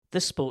The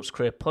Sports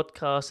Career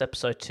Podcast,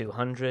 episode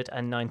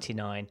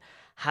 299.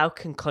 How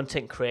can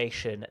content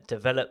creation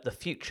develop the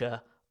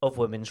future of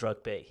women's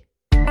rugby?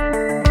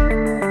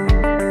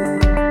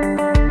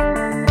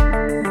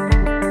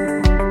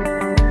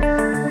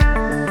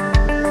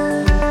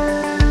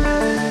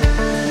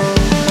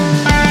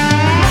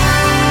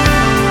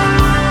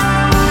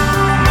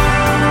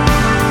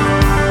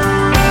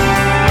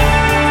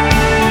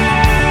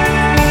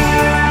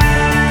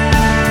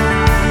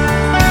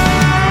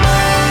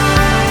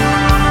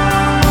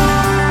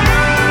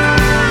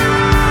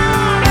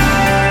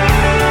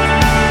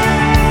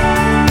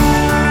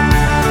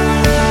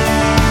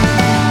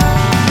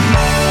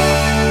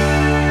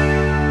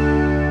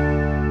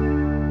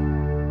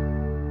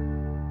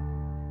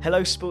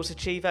 Hello, Sports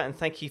Achiever, and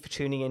thank you for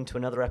tuning in to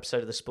another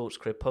episode of the Sports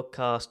Career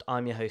Podcast.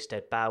 I'm your host,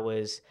 Ed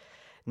Bowers.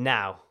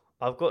 Now,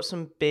 I've got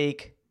some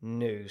big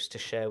news to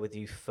share with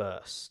you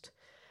first,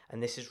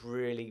 and this is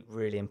really,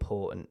 really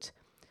important.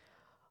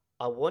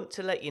 I want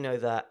to let you know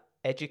that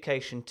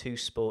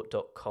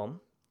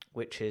education2sport.com,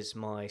 which is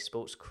my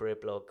sports career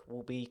blog,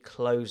 will be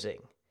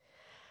closing.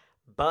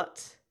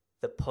 But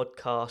the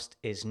podcast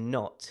is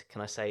not,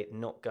 can I say,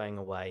 not going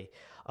away.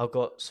 I've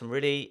got some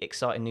really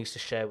exciting news to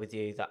share with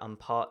you that I'm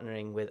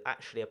partnering with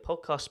actually a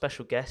podcast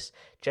special guest,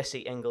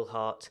 Jessie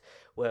Engelhardt,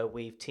 where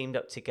we've teamed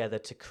up together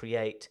to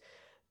create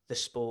the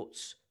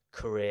Sports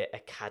Career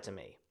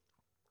Academy.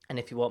 And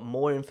if you want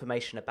more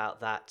information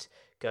about that,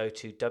 go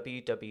to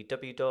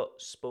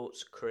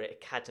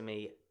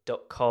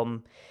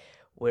www.sportscareeracademy.com.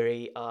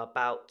 We are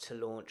about to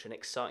launch an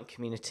exciting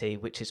community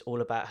which is all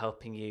about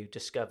helping you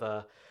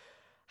discover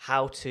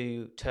how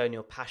to turn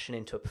your passion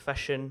into a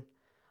profession,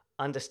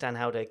 understand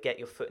how to get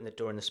your foot in the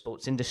door in the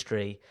sports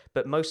industry,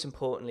 but most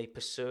importantly,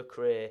 pursue a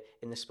career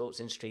in the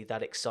sports industry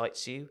that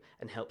excites you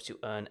and helps you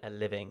earn a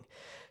living.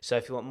 So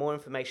if you want more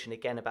information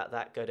again about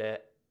that, go to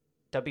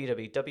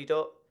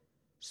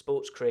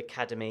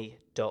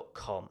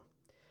www.sportscareeracademy.com.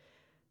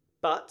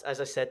 But as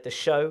I said, the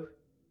show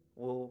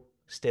will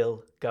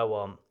still go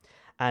on.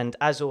 And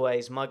as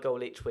always, my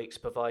goal each week is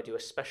to provide you a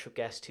special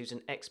guest who's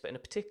an expert in a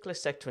particular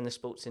sector in the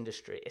sports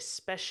industry,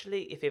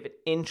 especially if you have an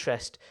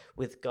interest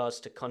with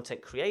regards to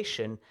content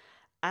creation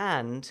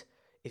and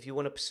if you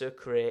want to pursue a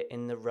career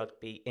in the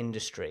rugby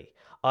industry.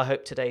 I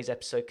hope today's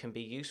episode can be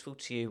useful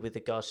to you with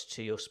regards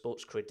to your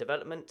sports career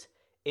development,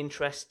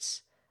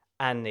 interests,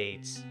 and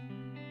needs.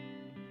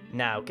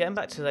 Now, getting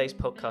back to today's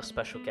podcast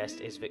special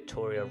guest is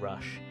Victoria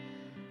Rush.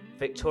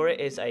 Victoria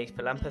is a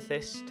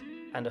philanthropist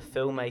and a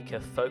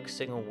filmmaker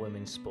focusing on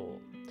women's sport.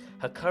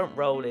 Her current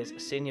role is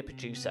senior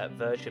producer at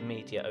Virgin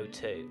Media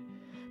O2,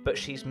 but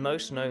she's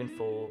most known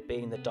for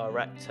being the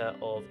director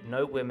of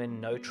No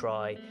Women, No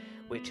Try,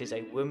 which is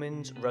a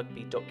women's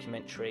rugby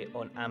documentary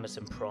on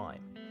Amazon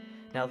Prime.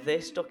 Now,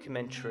 this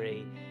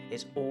documentary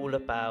is all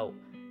about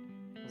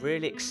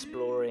really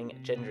exploring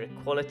gender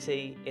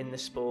equality in the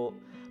sport,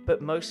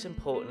 but most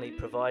importantly,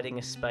 providing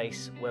a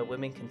space where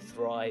women can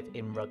thrive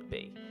in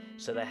rugby,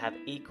 so they have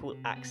equal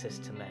access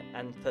to men.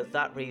 And for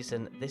that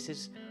reason, this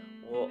is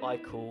what I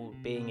call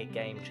being a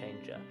game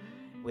changer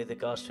with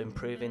regards to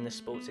improving the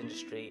sports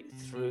industry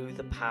through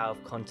the power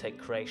of content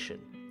creation.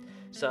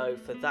 So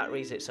for that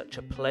reason, it's such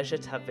a pleasure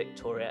to have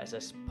Victoria as a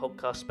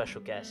podcast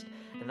special guest.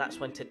 And that's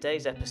when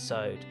today's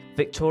episode,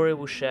 Victoria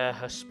will share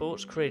her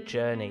sports career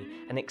journey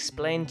and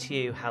explain to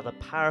you how the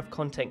power of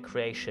content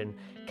creation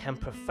can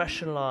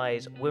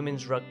professionalise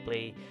women's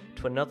rugby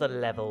to another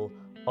level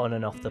on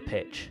and off the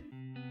pitch.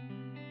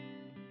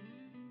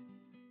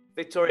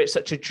 Victoria, it's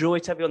such a joy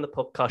to have you on the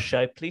podcast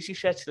show. Please you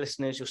share to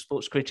listeners your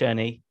sports career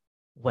journey.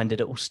 When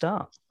did it all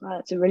start? Well,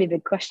 that's a really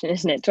big question,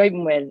 isn't it, to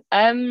open with?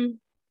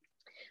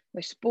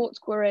 My sports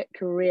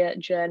career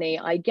journey,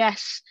 I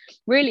guess,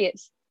 really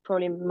it's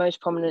probably most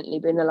prominently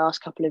been the last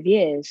couple of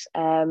years.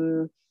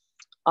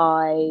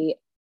 I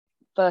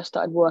first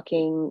started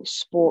working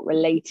sport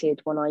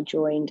related when I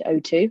joined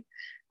O2.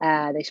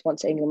 They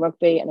sponsor England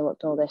Rugby and I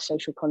worked on all their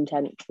social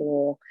content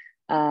for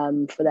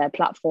their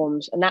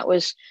platforms. And that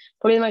was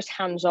probably the most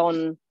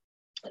hands-on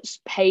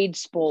paid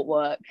sport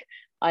work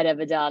I'd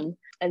ever done.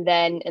 And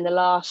then in the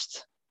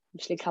last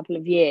obviously couple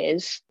of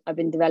years, I've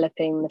been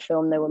developing the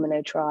film No Women,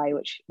 No Try,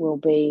 which will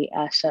be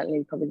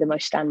certainly probably the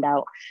most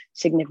standout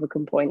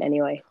significant point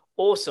anyway.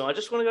 Awesome. I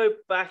just want to go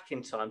back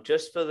in time,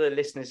 just for the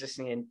listeners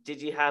listening in.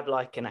 Did you have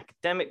like an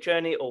academic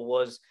journey, or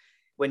was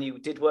when you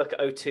did work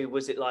at O2,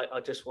 was it like, I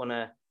just want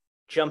to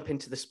jump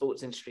into the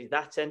sports industry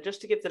that end,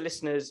 just to give the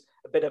listeners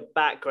a bit of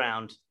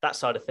background, that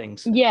side of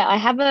things? Yeah, I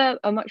have a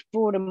much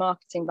broader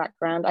marketing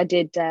background. I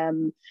did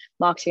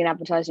marketing and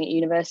advertising at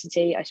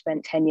university. I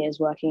spent 10 years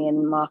working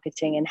in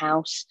marketing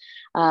in-house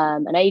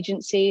and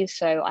agencies.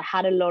 So I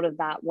had a lot of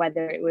that,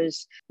 whether it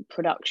was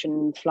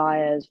production,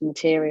 flyers,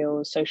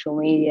 materials, social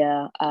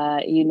media,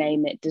 you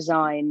name it,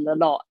 design, a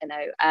lot,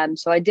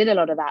 so I did a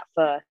lot of that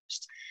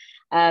first.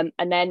 And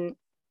then,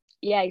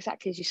 yeah,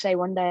 exactly as you say,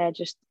 one day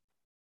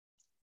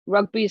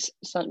rugby's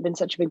been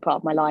such a big part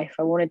of my life.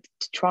 I wanted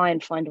to try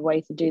and find a way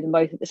to do them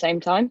both at the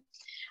same time,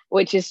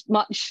 which is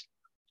much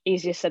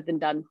easier said than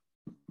done.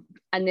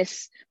 And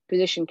this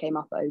position came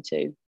up at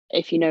O2.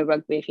 if you know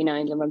rugby, if you know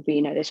England Rugby,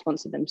 you know they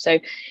sponsored them. So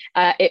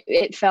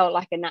it felt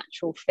like a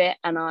natural fit.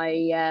 And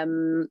I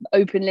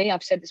openly,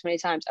 I've said this many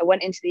times, I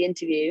went into the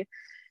interview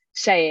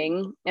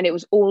saying, and it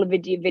was all a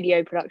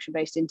video production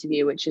based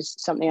interview, which is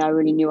something I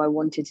really knew I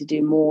wanted to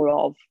do more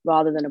of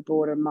rather than a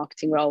broader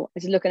marketing role. I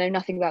said, look, I know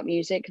nothing about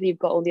music. You've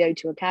got all the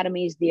O2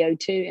 academies, the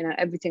O2, you know,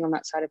 everything on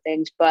that side of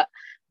things. But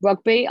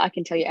rugby, I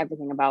can tell you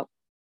everything about.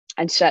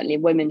 And certainly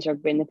women's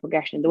rugby and the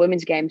progression of the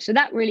women's game. So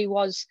that really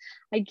was,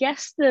 I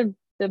guess, the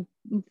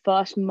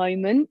first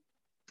moment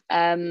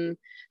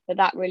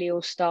that really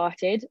all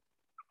started.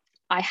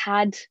 I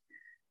had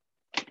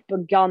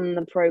begun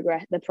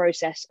the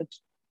process of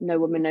No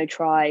Woman, No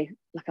Try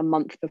like a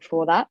month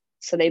before that.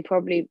 So they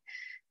probably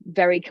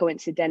very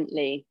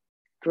coincidentally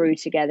grew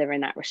together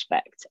in that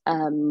respect.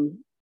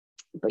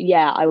 But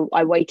yeah,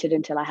 I waited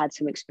until I had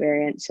some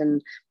experience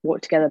and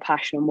worked together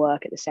passion and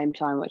work at the same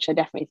time, which I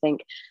definitely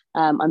think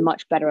I'm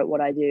much better at what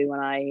I do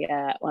when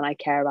I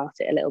care about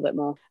it a little bit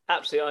more.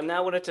 Absolutely. I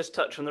now want to just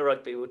touch on the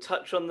rugby. We'll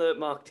touch on the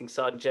marketing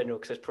side in general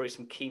because there's probably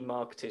some key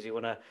marketers you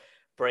want to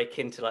break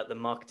into like the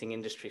marketing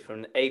industry from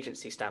an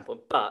agency standpoint.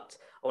 But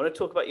I want to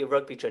talk about your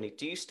rugby journey.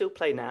 Do you still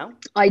play now?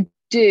 I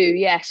do,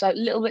 yes. I'm a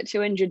little bit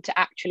too injured to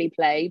actually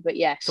play, but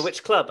yes. So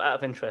which club, out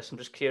of interest? I'm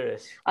just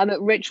curious. I'm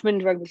at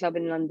Richmond Rugby Club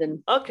in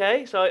London.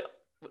 Okay, so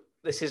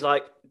this is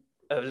like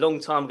a long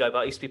time ago, but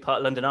I used to be part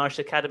of London Irish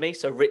Academy.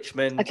 So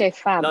Richmond, okay,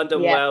 fab.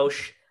 London Yeah.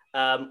 Welsh,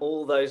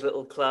 all those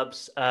little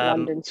clubs.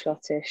 London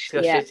Scottish.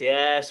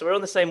 Yeah. So we're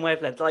on the same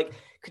wavelength. Like,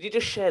 could you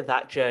just share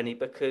that journey?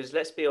 Because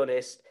let's be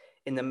honest,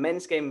 in the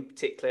men's game in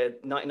particular,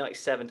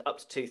 1997 up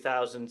to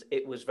 2000,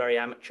 it was very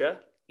amateur.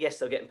 Yes,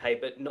 they're getting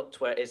paid, but not to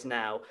where it is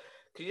now.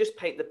 Could you just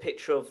paint the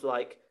picture of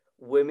like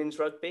women's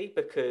rugby?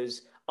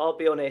 Because I'll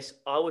be honest,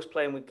 I was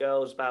playing with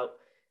girls about,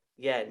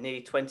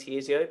 nearly 20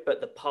 years ago,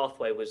 but the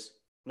pathway was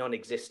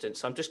non-existent.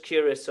 So I'm just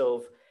curious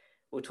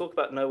we'll talk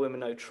about No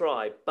Women, No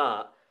Try,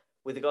 but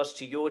with regards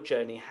to your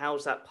journey,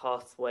 how's that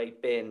pathway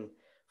been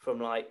from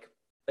like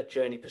a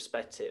journey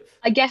perspective?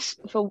 I guess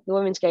for the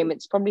women's game,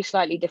 it's probably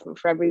slightly different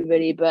for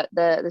everybody, but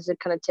there's a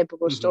kind of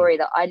typical story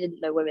that I didn't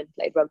know women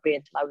played rugby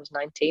until I was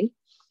 19.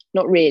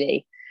 Not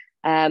really.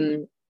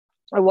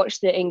 I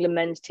watched the England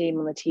men's team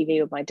on the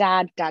TV with my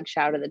dad. Dad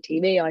shouted at the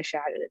TV. I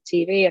shouted at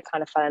the TV. I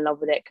kind of fell in love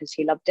with it because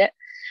he loved it.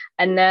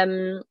 And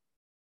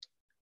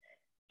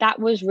that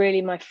was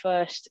really my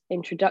first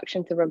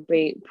introduction to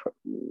rugby.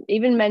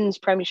 Even men's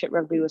Premiership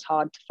rugby was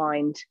hard to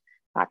find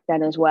back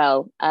then as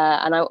well.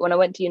 And when I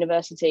went to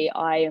university,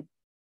 I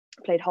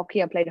played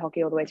hockey. I played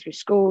hockey all the way through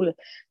school,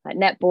 like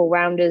netball,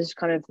 rounders,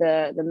 kind of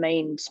the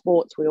main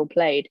sports we all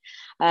played.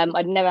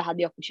 I'd never had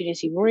the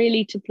opportunity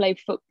really to play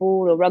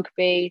football or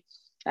rugby.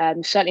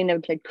 Certainly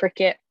never played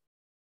cricket.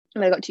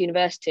 When I got to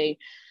university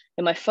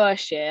in my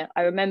first year,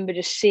 I remember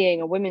just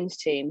seeing a women's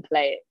team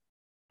play it.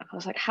 I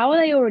was like, how are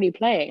they already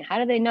playing? How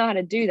do they know how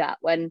to do that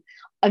when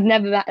I've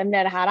never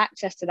had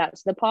access to that?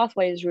 So the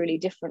pathway is really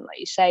different,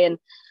 like you say. And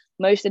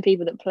most of the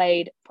people that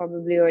played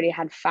probably already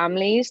had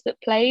families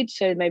that played.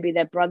 So maybe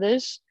their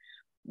brothers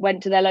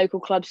went to their local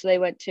clubs so they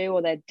went to,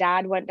 or their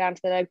dad went down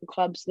to the local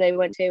clubs they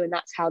went to, and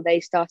that's how they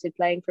started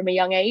playing from a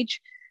young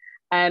age.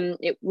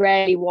 It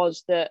rarely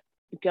was that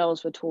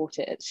girls were taught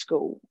it at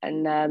school.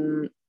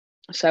 And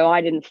so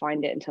I didn't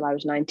find it until I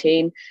was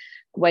 19.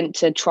 Went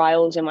to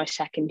trials in my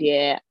second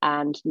year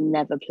and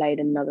never played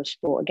another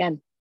sport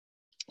again.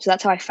 So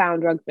that's how I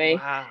found rugby.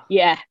 Wow.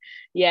 Yeah.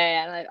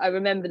 And I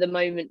remember the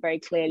moment very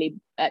clearly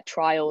at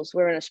trials.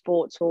 We're in a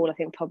sports hall, I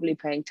think probably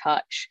playing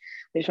touch.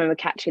 I just remember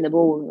catching the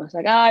ball and I was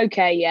like, oh,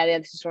 okay, yeah,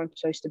 this is where I'm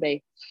supposed to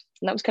be.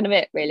 And that was kind of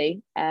it,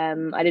 really.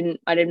 I didn't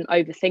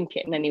overthink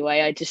it in any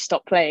way. I just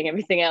stopped playing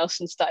everything else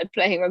and started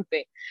playing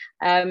rugby.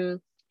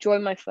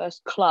 Joined my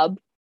first club,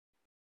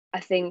 I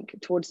think,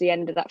 towards the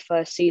end of that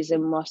first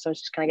season, whilst I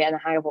was just kind of getting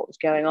the hang of what was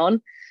going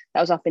on.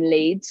 That was up in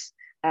Leeds,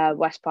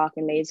 West Park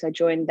in Leeds. I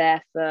joined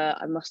there for,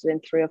 I must have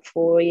been 3 or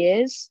 4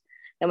 years.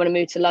 Then when I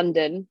moved to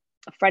London,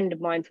 a friend of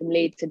mine from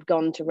Leeds had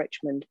gone to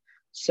Richmond.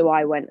 So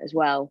I went as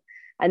well.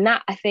 And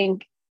that, I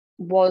think,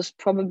 was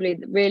probably,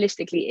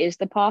 realistically, is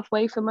the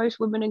pathway for most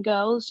women and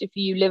girls. If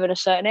you live in a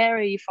certain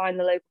area, you find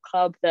the local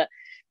club that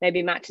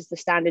maybe matches the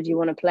standard you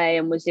want to play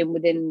and was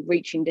within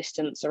reaching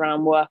distance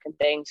around work and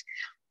things.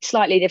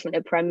 Slightly different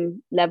at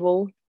Prem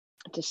level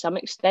to some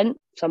extent.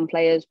 Some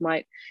players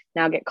might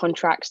now get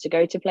contracts to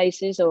go to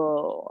places,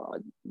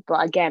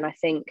 but again, I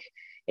think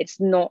it's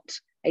not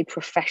a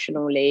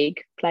professional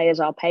league.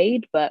 Players are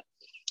paid, but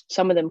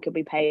some of them could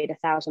be paid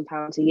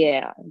 £1,000 a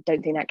year. I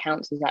don't think that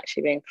counts as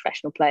actually being a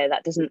professional player.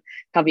 That doesn't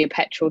cover your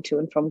petrol to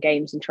and from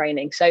games and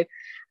training. So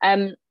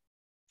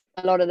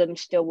a lot of them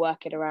still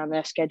work it around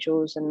their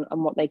schedules and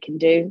what they can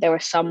do. There are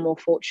some more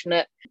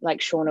fortunate, like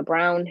Shauna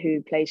Brown,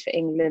 who plays for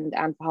England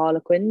and for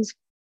Harlequins,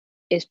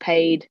 is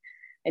paid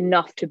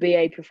enough to be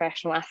a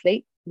professional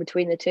athlete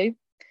between the two,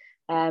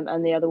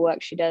 and the other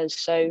work she does.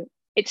 So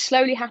it's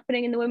slowly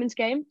happening in the women's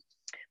game,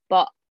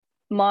 but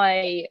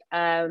My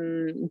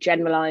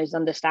generalized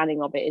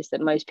understanding of it is that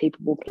most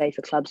people will play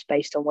for clubs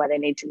based on where they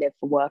need to live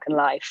for work and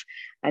life,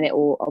 and it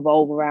will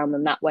evolve around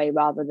them that way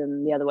rather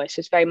than the other way.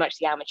 So it's very much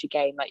the amateur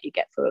game like you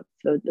get for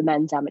the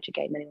men's amateur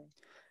game anyway.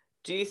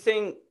 Do you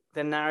think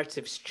the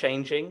narrative's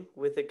changing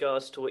with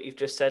regards to what you've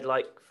just said?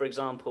 Like, for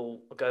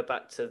example, I'll go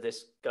back to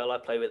this girl I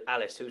play with,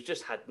 Alice, who's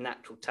just had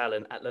natural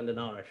talent at London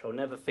Irish. I'll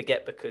never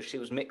forget because she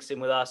was mixing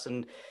with us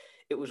and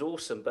it was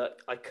awesome, but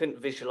I couldn't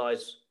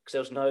visualize because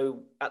there was no,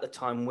 at the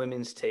time,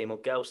 women's team or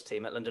girls'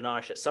 team at London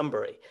Irish at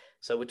Sunbury.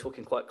 So we're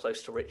talking quite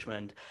close to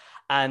Richmond.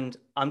 And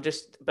I'm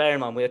just, bear in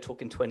mind, we were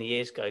talking 20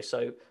 years ago.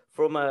 So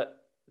from a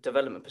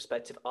development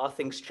perspective, are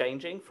things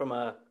changing from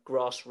a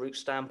grassroots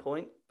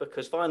standpoint?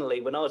 Because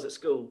finally, when I was at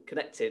school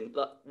connecting,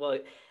 like, well,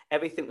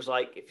 everything was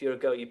like, if you're a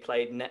girl, you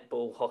played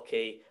netball,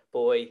 hockey,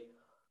 boy,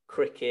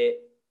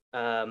 cricket,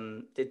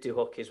 did do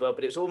hockey as well.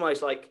 But it was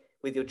almost like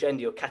with your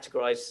gender, you're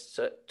categorized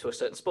to a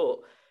certain sport.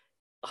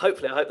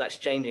 Hopefully, I hope that's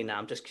changing now.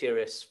 I'm just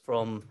curious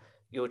from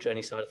your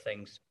journey side of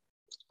things.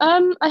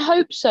 I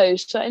hope so.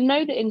 So I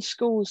know that in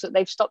schools that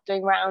they've stopped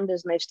doing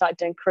rounders and they've started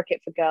doing cricket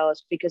for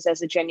girls because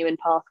there's a genuine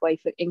pathway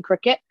in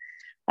cricket,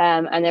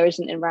 and there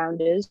isn't in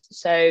rounders.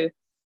 So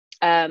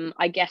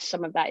I guess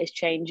some of that is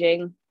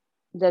changing.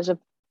 There's a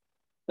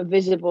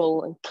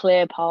visible and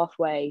clear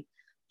pathway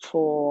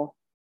for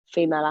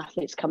female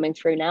athletes coming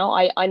through now.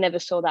 I never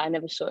saw that. I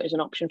never saw it as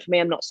an option for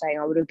me. I'm not saying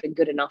I would have been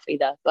good enough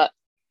either, but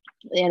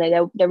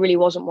there really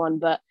wasn't one.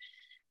 But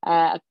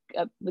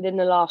within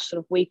the last sort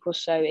of week or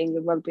so,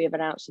 England Rugby have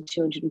announced a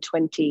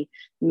 £220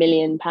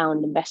 million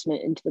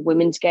investment into the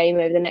women's game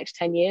over the next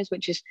 10 years,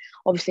 which is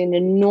obviously an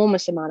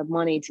enormous amount of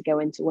money to go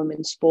into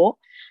women's sport.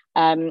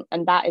 And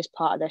that is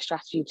part of their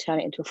strategy to turn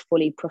it into a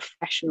fully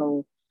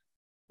professional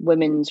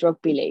women's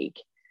rugby league.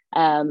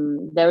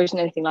 There isn't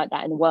anything like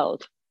that in the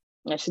world.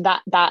 So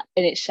that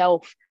in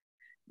itself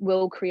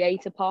will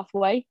create a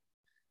pathway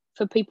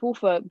for people,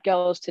 for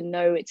girls to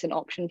know it's an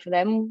option for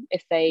them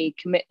if they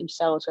commit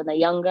themselves when they're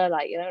younger,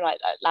 like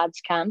lads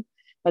can,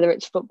 whether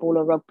it's football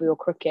or rugby or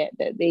cricket,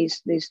 that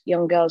these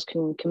young girls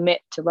can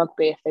commit to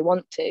rugby if they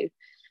want to,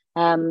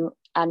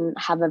 and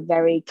have a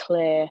very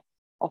clear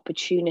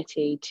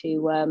opportunity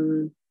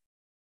to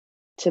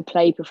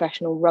play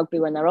professional rugby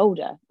when they're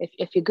older,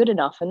 if you're good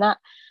enough. And that,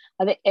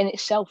 I think, in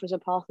itself is a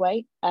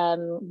pathway.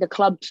 The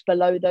clubs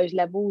below those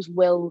levels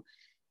will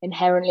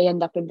inherently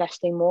end up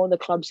investing more. The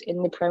clubs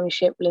in the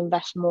Premiership will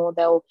invest more.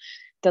 They'll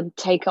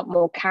take up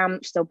more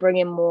camps. They'll bring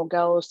in more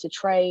girls to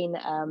train.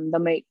 They'll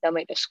make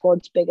their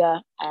squads bigger.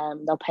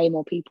 They'll pay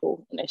more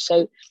people.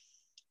 So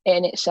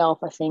in itself,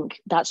 I think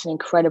that's an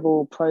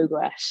incredible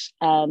progress.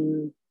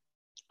 And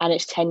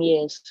it's 10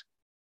 years,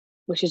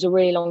 which is a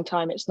really long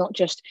time. It's not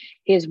just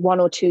here's 1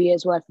 or 2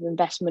 years worth of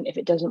investment. If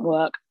it doesn't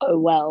work, oh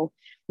well.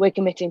 We're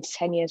committing to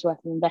 10 years worth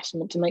of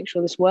investment to make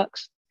sure this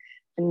works.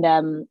 And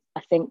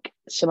I think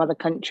some other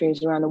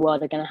countries around the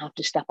world are going to have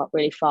to step up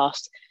really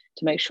fast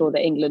to make sure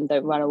that England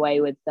don't run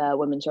away with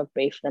women's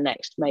rugby for the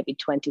next maybe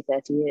 20,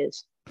 30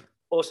 years.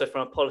 Also,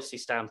 from a policy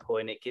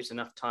standpoint, it gives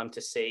enough time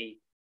to see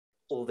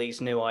all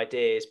these new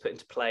ideas put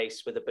into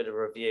place with a bit of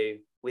a review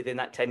within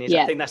that 10 years.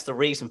 Yeah. I think that's the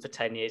reason for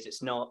 10 years.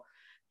 It's not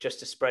just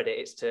to spread it.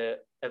 It's to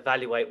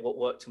evaluate what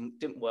worked and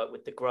didn't work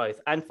with the growth.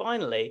 And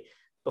finally,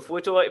 before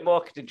we talk about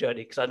marketing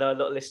journey, because I know a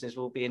lot of listeners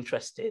will be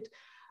interested,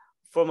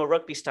 from a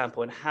rugby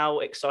standpoint,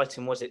 how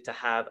exciting was it to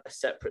have a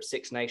separate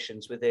Six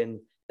Nations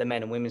within the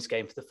men and women's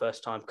game for the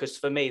first time? Because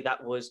for me,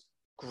 that was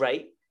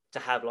great to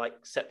have like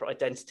separate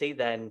identity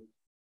than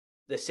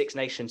the Six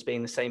Nations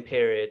being the same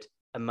period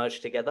and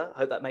merged together. I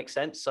hope that makes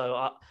sense.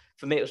 So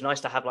for me, it was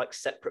nice to have like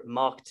separate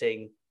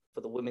marketing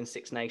for the Women's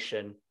Six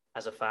Nation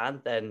as a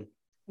fan than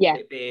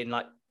it being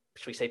like,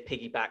 should we say,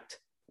 piggybacked,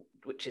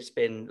 which has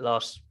been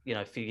last,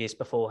 few years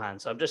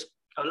beforehand. So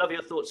I love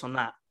your thoughts on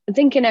that. I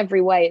think in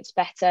every way it's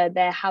better.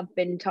 There have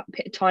been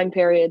time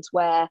periods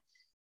where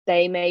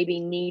they maybe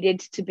needed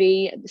to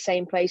be at the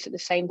same place at the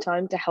same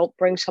time to help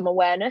bring some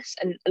awareness.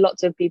 And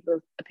lots of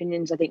people's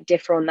opinions, I think,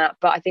 differ on that.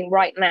 But I think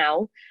right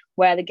now,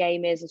 where the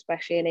game is,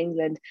 especially in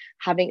England,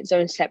 having its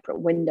own separate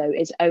window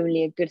is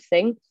only a good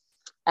thing.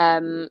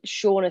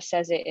 Shauna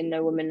says it in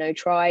No Woman, No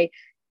Try.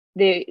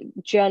 The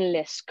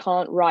journalists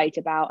can't write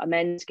about a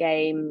men's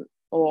game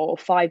or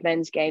 5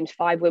 men's games,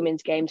 5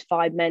 women's games,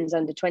 5 men's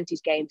under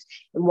 20s games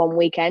in one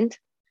weekend.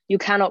 You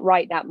cannot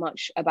write that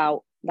much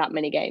about that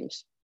many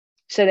games.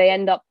 So they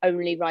end up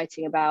only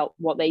writing about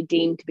what they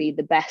deem to be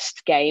the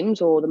best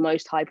games or the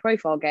most high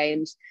profile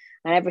games,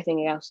 and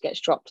everything else gets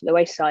dropped to the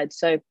wayside.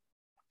 So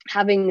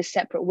having this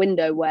separate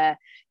window where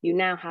you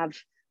now have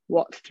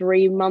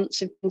 3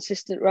 months of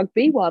consistent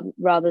rugby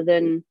rather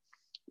than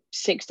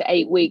 6 to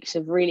 8 weeks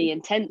of really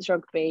intense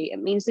rugby,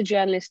 it means the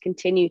journalists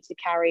continue to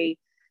carry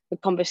the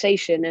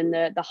conversation, and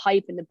the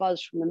hype and the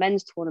buzz from the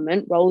men's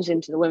tournament rolls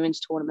into the women's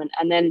tournament.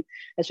 And then,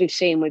 as we've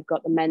seen, we've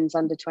got the men's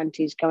under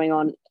 20s going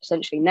on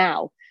essentially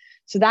now.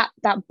 So that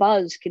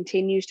buzz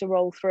continues to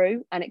roll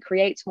through, and it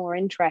creates more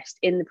interest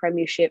in the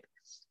Premiership.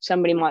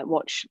 Somebody might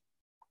watch,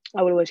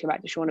 I would always go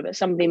back to Shauna, but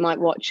somebody might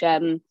watch,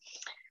 Helena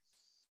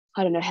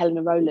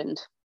Rowland,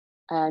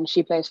 and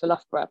she plays for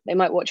Loughborough. They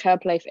might watch her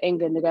play for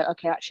England and go,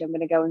 okay, actually, I'm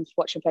going to go and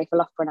watch her play for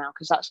Loughborough now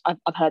because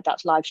I've heard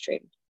that's live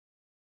streamed.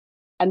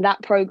 And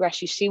that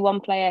progress, you see one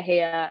player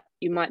here,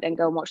 you might then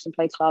go and watch them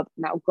play club,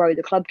 and that will grow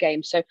the club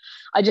game. So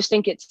I just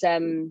think it's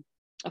a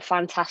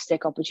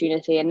fantastic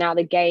opportunity. And now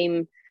the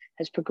game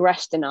has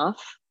progressed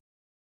enough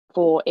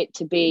for it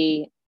to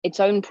be its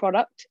own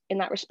product in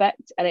that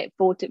respect, and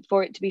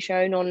for it to be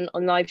shown on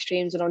live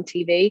streams and on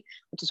TV,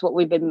 which is what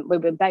we've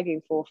been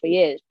begging for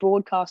years.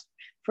 Broadcast,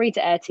 free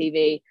to air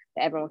TV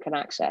that everyone can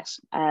access.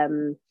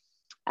 And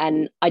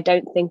I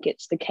don't think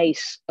it's the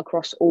case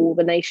across all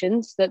the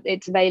nations that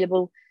it's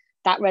available,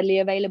 that readily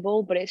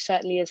available, but it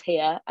certainly is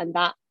here, and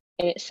that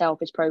in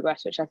itself is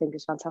progress, which I think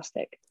is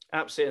fantastic.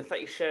 Absolutely, and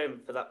thank you, Sharon,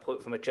 for that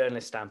point from a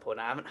journalist standpoint.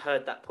 I haven't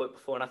heard that point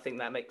before, and I think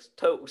that makes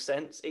total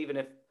sense. Even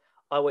if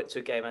I went to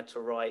a game, I had to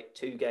write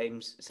 2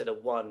 games instead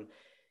of 1.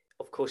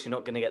 Of course, you're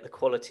not going to get the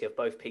quality of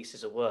both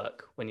pieces of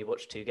work when you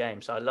watch 2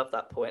 games. So I love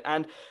that point.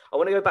 And I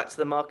want to go back to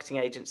the marketing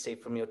agency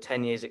from your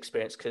 10 years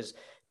experience, because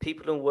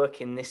people who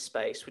work in this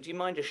space, would you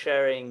mind just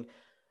sharing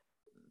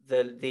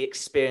the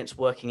experience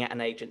working at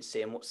an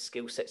agency and what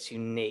skill sets you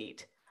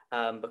need?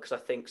 Because I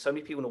think so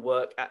many people want to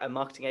work at a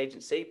marketing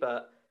agency,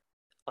 but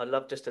I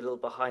love just a little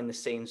behind the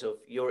scenes of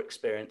your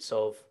experience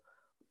of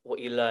what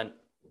you learned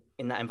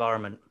in that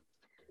environment.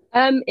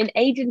 In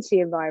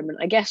agency environment,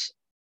 I guess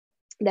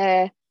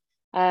they're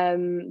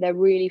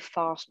really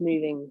fast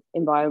moving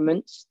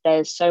environments.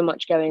 There's so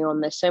much going on.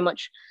 There's so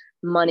much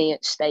money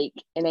at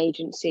stake in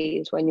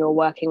agencies when you're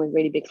working with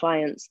really big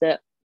clients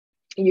that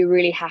you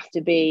really have to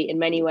be, in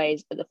many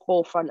ways, at the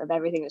forefront of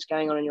everything that's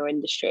going on in your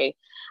industry,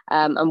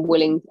 and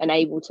willing and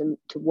able to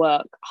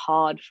work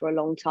hard for a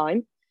long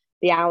time.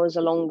 The hours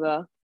are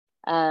longer.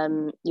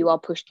 You are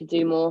pushed to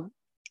do more,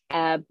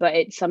 but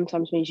it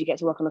sometimes means you get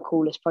to work on the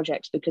coolest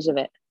projects because of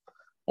it.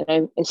 You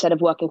know, instead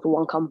of working for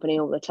one company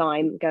all the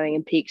time, going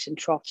in peaks and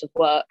troughs of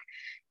work,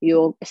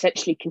 you're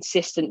essentially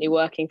consistently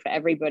working for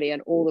everybody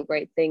and all the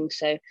great things.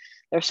 So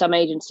there are some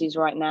agencies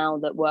right now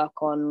that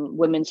work on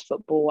women's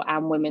football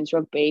and women's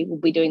rugby. We'll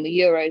be doing the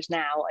Euros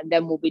now, and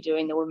then we'll be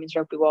doing the Women's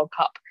Rugby World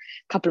Cup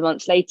a couple of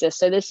months later.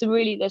 So there's some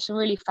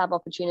really fab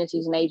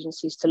opportunities and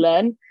agencies to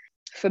learn.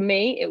 For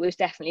me, it was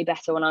definitely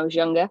better when I was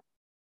younger.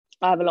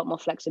 I have a lot more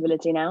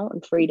flexibility now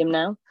and freedom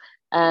now.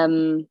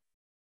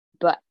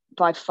 But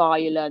by far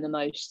you learn the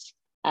most,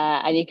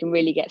 and you can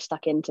really get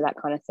stuck into that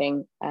kind of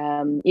thing.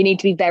 You need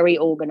to be very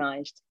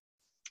organized.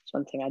 It's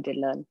one thing I did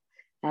learn.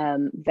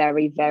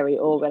 Very, very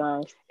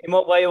organized. In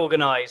what way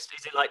organized?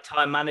 Is it like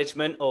time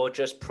management or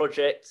just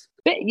project?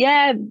 Bit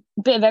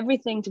of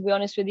everything, to be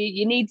honest with you.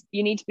 You need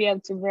to be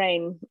able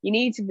to you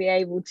need to be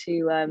able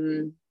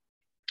to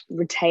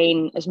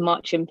retain as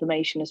much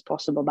information as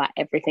possible about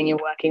everything you're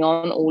working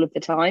on all of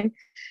the time.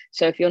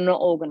 So if you're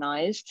not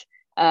organized,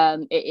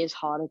 it is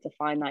harder to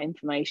find that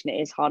information.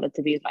 It is harder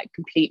to be like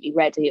completely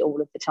ready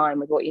all of the time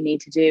with what you need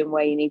to do and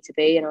where you need to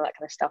be and all that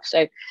kind of stuff.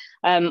 So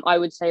I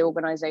would say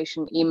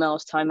organization,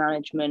 emails, time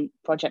management,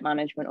 project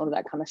management, all of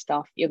that kind of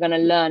stuff. You're going to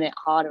learn it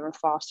harder and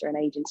faster in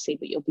agency,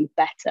 but you'll be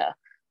better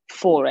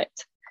for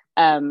it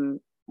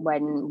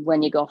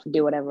when you go off and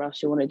do whatever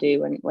else you want to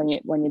do when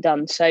you're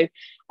done. So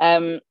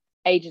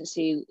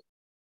agency,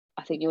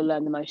 I think you'll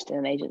learn the most in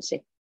an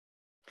agency.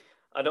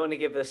 I don't want to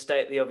give the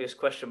state the obvious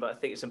question, but I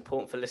think it's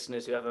important for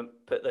listeners who haven't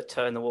put their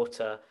toe in the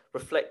water,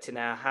 reflecting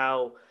now,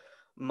 how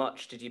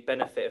much did you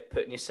benefit of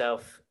putting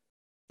yourself,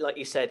 like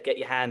you said, get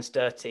your hands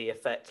dirty,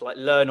 effect, like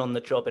learn on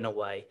the job in a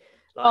way?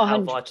 Like how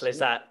 100%. vital is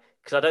that?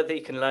 Because I don't think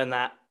you can learn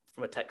that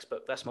from a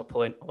textbook. That's my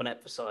point. I want to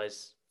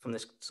emphasize from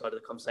this side of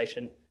the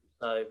conversation.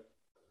 So,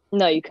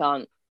 no, you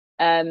can't.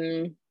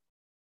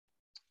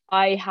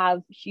 I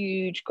have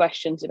huge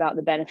questions about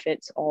the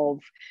benefits of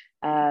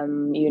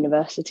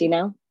university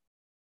now.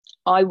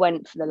 I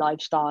went for the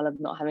lifestyle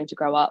of not having to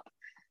grow up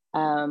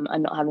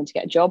and not having to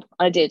get a job.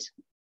 I did.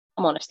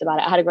 I'm honest about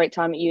it. I had a great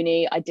time at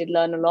uni. I did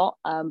learn a lot,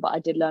 but I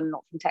did learn a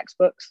lot from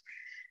textbooks.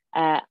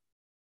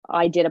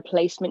 I did a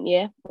placement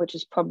year, which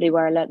is probably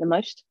where I learned the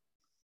most.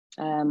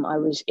 I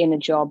was in a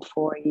job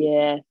for a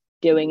year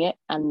doing it,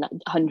 and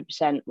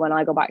 100%, when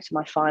I got back to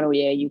my final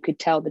year, you could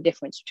tell the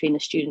difference between the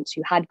students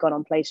who had gone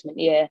on placement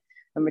year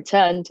and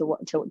returned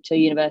to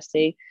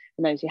university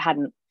and those who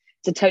hadn't.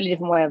 It's a totally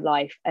different way of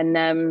life.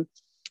 And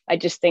I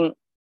just think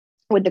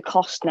with the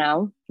cost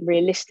now,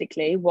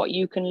 realistically, what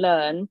you can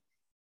learn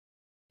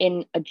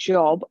in a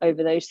job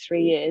over those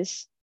 3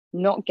 years,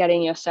 not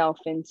getting yourself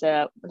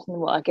into,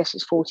 well, I guess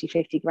it's 40,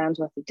 50 grand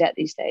worth of debt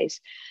these days.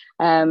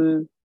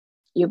 Could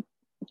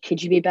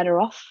you be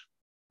better off?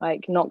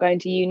 Like not going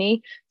to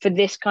uni for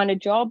this kind of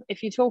job?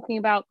 If you're talking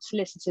about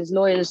solicitors,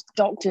 lawyers,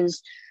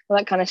 doctors, all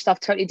that kind of stuff,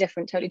 totally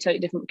different kettle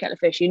of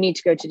fish. You need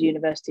to go to the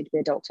university to be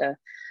a doctor,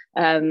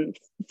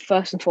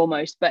 first and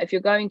foremost. But if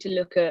you're going to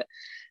look at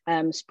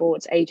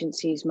sports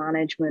agencies,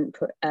 management,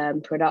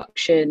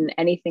 production,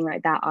 anything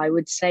like that, I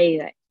would say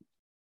that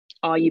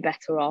are you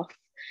better off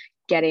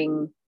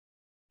getting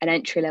an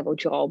entry-level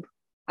job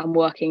and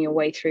working your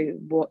way through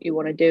what you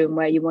want to do and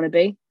where you want to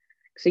be?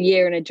 Because a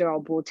year in a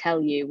job will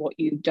tell you what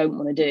you don't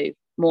want to do.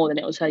 more than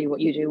it will tell you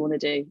what you do want to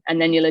do.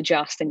 And then you'll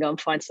adjust and go and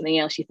find something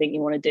else you think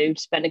you want to do,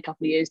 spend a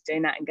couple of years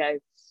doing that and go,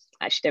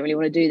 actually don't really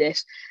want to do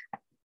this.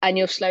 And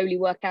you'll slowly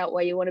work out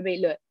where you want to be.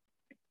 Look,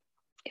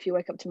 if you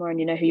wake up tomorrow and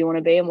you know who you want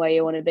to be and where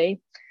you want to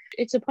be,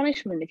 it's a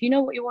punishment. If you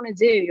know what you want to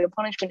do, your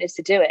punishment is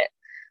to do it.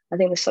 I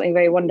think there's something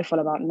very wonderful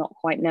about not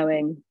quite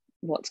knowing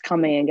what's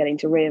coming and getting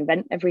to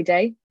reinvent every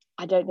day.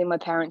 I don't think my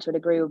parents would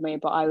agree with me,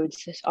 but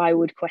I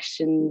would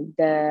question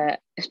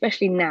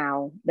especially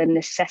now, the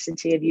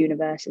necessity of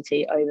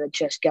university over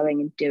just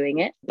going and doing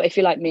it. But if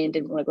you're like me and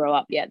didn't want to grow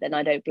up yet, then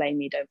I don't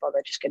blame you. Don't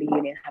bother. Just go to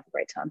uni and have a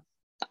great time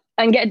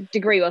and get a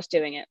degree whilst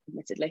doing it,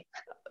 admittedly.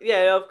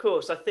 Yeah, of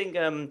course. I think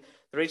the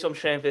reason I'm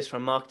sharing this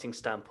from a marketing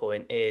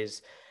standpoint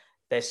is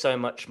there's so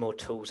much more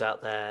tools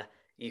out there.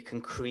 You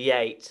can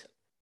create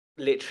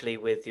literally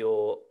with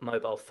your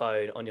mobile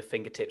phone on your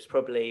fingertips.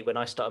 Probably when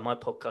I started my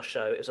podcast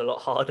show, it was a lot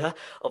harder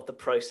of the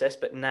process,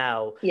 but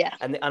now, yeah.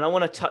 And I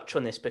want to touch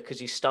on this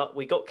because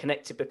we got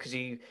connected because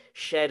you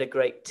shared a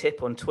great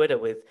tip on Twitter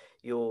with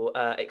your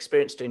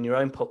experience doing your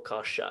own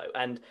podcast show.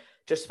 And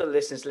just for the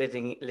listeners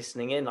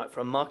listening in, like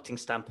from a marketing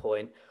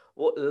standpoint,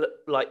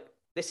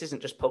 this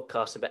isn't just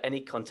podcasting, but any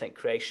content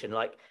creation,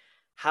 like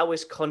how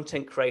has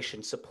content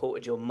creation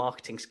supported your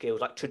marketing skills,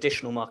 like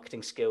traditional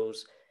marketing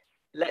skills,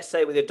 let's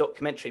say with your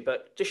documentary,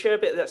 but just share a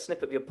bit of that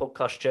snippet of your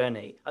podcast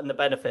journey and the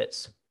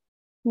benefits.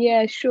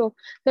 Yeah, sure.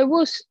 I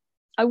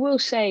will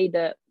say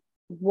that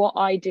what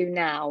I do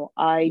now,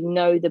 I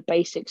know the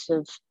basics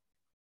of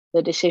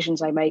the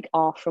decisions I make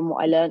are from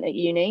what I learned at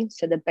uni.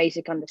 So the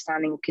basic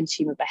understanding of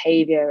consumer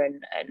behavior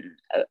and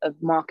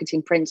of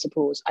marketing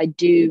principles, I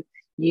do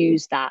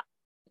use that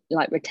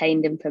like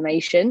retained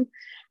information.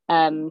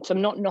 So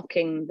I'm not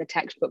knocking the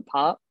textbook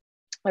part.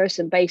 There are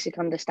some basic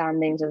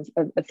understandings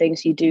of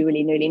things you do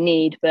really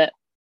need, but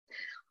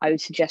I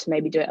would suggest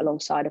maybe do it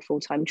alongside a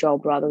full-time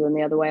job rather than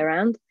the other way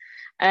around.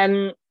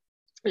 Look,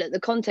 the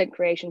content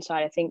creation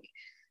side, I think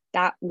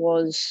that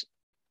was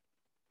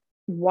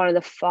one of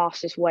the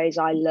fastest ways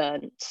I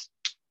learned,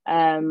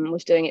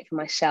 was doing it for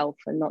myself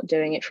and not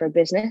doing it for a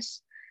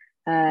business.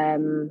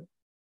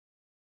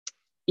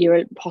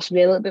 You're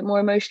possibly a little bit more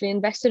emotionally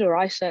invested, or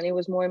I certainly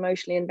was more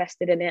emotionally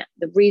invested in it.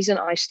 The reason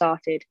I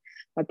started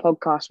my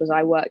podcast was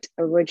I worked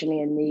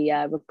originally in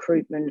the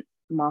recruitment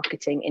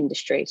marketing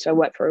industry. So I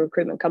worked for a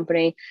recruitment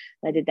company,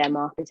 I did their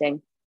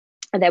marketing,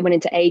 and then went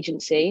into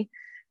agency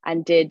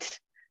and did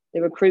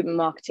the recruitment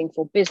marketing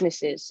for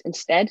businesses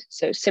instead.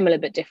 So similar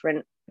but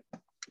different.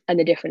 And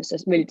the difference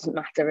really doesn't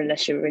matter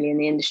unless you're really in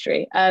the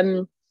industry.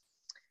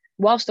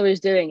 Whilst I was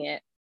doing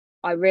it,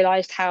 I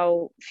realized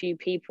how few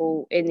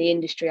people in the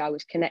industry I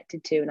was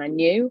connected to and I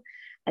knew,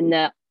 and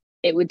that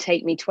it would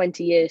take me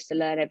 20 years to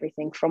learn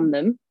everything from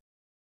them,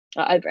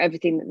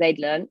 everything that they'd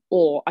learned,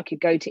 or I could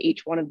go to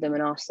each one of them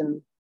and ask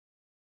them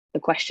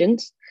the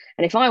questions.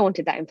 And if I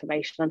wanted that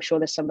information, I'm sure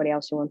there's somebody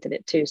else who wanted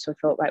it too. So I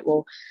thought, right,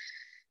 well,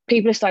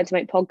 people are starting to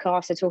make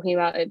podcasts. They're talking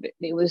about it.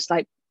 It was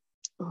like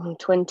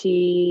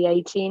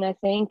 2018, I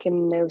think,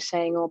 and they were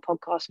saying, oh,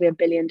 podcasts will be $1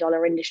 billion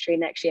industry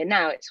next year.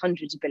 Now it's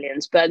hundreds of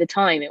billions, but at the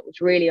time it was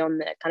really on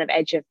the kind of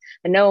edge of,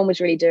 and no one was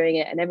really doing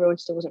it, and everyone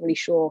still wasn't really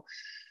sure.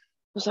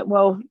 I was like,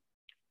 well,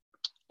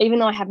 even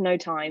though I have no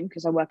time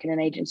because I work in an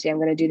agency, I'm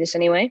going to do this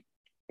anyway.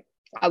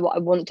 I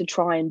want to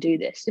try and do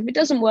this. If it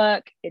doesn't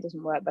work, it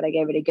doesn't work, but I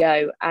gave it a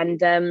go.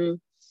 And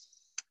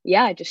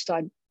I just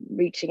started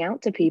reaching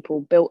out to people,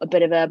 built a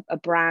bit of a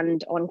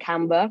brand on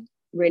Canva,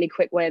 really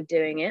quick way of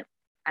doing it.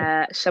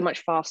 So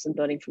much faster than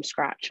building from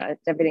scratch.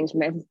 Everything's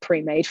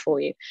pre-made for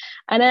you.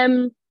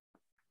 And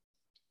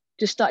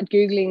just started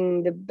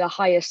Googling the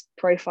highest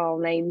profile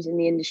names in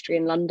the industry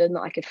in London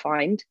that I could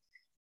find.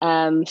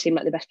 Seemed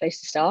like the best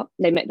place to start.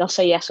 They'll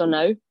say yes or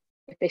no.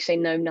 If they say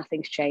no,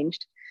 nothing's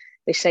changed.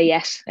 They say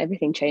yes,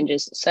 everything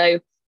changes. So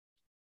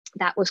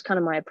that was kind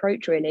of my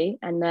approach, really.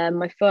 And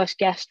my first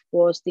guest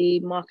was the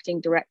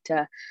marketing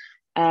director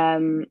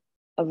of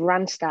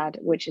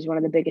Randstad, which is one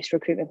of the biggest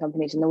recruitment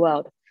companies in the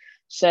world.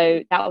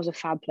 So that was a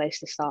fab place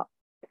to start.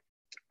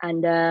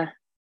 And that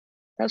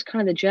was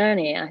kind of the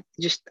journey. I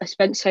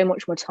spent so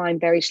much more time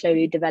very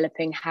slowly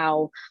developing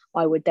how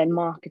I would then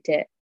market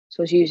it.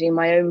 So I was using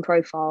my own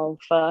profile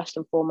first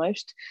and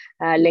foremost,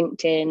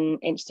 LinkedIn,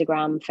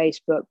 Instagram,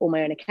 Facebook, all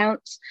my own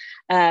accounts,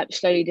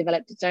 slowly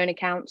developed its own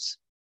accounts.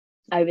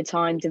 Over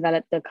time,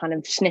 developed the kind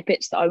of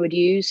snippets that I would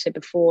use. So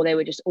before they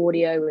were just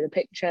audio with a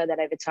picture, then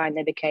over time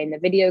they became the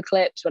video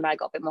clips when I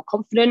got a bit more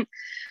confident,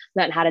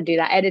 learned how to do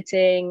that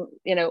editing,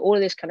 all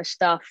of this kind of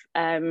stuff.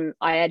 I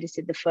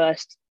edited the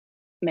first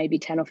maybe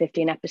 10 or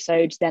 15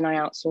 episodes. Then I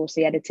outsourced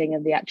the editing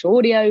of the actual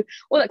audio,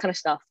 all that kind of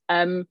stuff.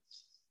 And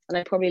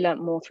I probably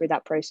learned more through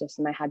that process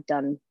than I had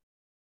done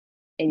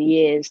in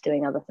years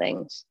doing other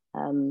things,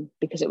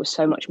 because it was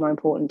so much more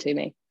important to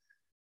me.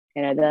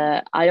 I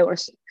don't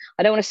want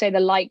to say the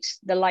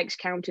likes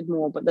counted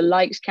more, but the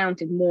likes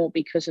counted more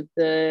because of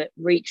the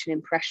reach and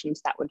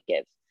impressions that would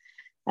give,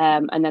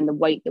 and then the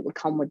weight that would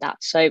come with that.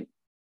 So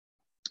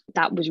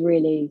that was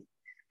really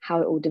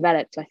how it all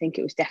developed. I think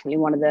it was definitely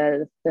one of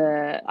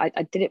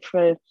I did it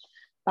for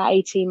about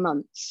 18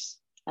 months,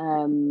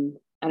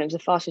 and it was the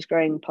fastest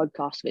growing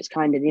podcast of its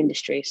kind in the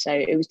industry. So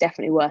it was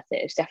definitely worth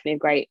it. It's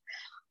definitely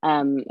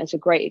it's a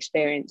great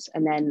experience.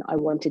 And then I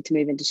wanted to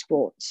move into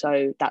sport.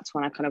 So that's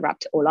when I kind of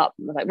wrapped it all up.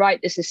 I was like, right,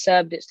 this is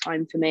served. It's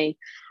time for me.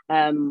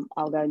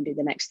 I'll go and do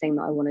the next thing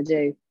that I want to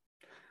do.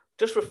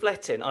 Just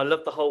reflecting, I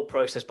love the whole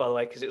process, by the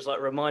way, because it was like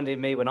reminding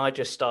me when I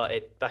just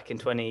started back in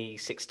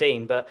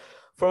 2016. But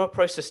from a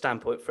process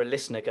standpoint, for a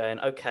listener going,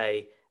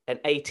 okay, an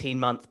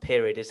 18-month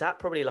period, is that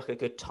probably like a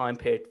good time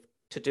period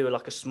to do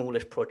like a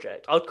smallish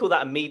project? I would call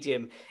that a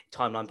medium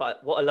timeline.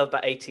 But what I love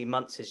about 18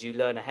 months is you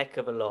learn a heck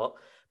of a lot,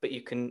 but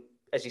you can,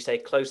 as you say,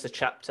 close the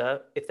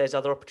chapter if there's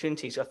other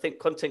opportunities. I think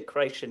content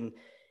creation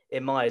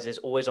in my eyes is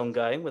always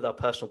ongoing with our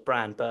personal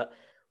brand, but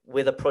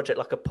with a project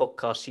like a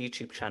podcast,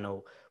 YouTube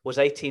channel, was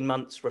 18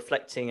 months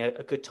reflecting a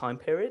good time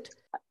period?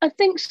 I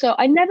think so.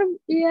 I never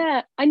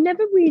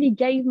really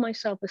gave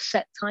myself a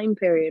set time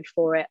period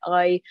for it.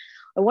 I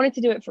wanted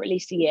to do it for at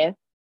least a year.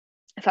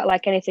 I felt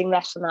like anything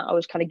less than that, I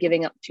was kind of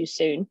giving up too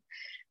soon.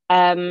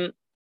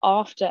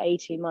 After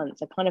 18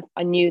 months,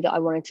 I knew that I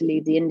wanted to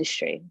leave the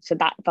industry. So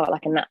that felt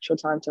like a natural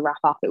time to wrap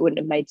up. It wouldn't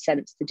have made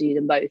sense to do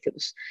them both. It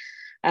was,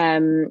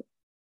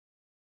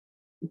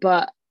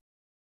 but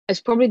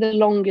it's probably the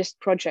longest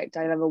project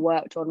I've ever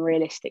worked on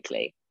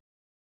realistically,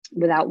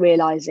 without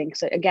realizing.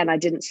 So again, I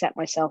didn't set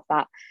myself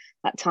that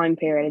time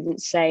period. I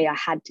didn't say I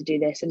had to do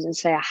this. I didn't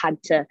say I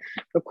had to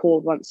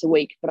record once a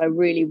week, but I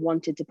really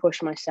wanted to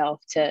push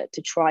myself to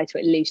try to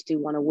at least do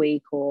one a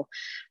week, or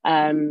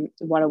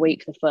one a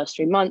week for the first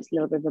 3 months, a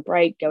little bit of a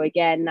break, go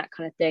again, that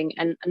kind of thing.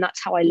 And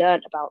that's how I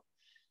learned about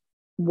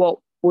what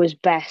was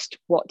best,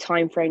 what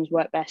timeframes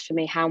worked best for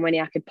me, how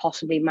many I could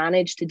possibly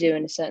manage to do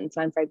in a certain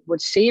time frame.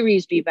 Would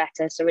series be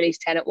better? So release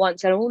 10 at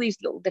once, and all these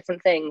little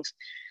different things.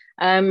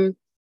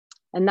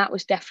 And that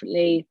was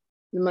definitely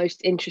the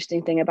most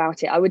interesting thing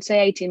about it. I would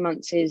say 18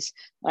 months is,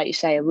 like you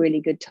say, a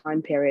really good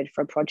time period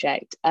for a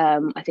project.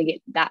 I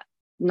think that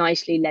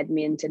nicely led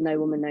me into No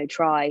Woman, No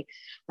Try.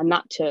 And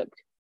that took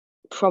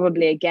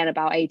probably, again,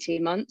 about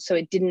 18 months. So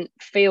it didn't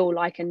feel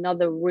like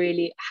another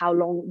really, how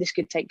long this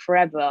could take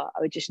forever.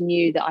 I just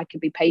knew that I could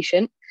be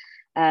patient.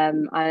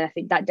 And I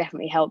think that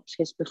definitely helps,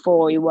 because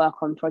before you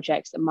work on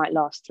projects that might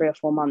last 3 or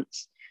 4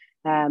 months,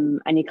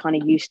 and you're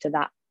kind of used to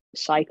that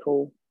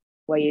cycle,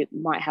 where you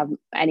might have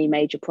any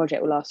major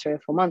project will last 3 or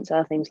 4 months,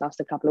 other things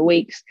last a couple of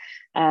weeks.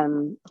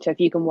 So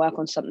if you can work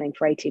on something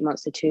for 18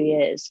 months to 2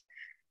 years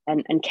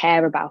and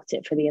care about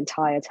it for the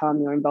entire time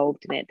you're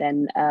involved in it,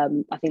 then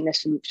I think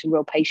there's some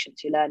real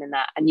patience you learn in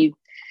that, and you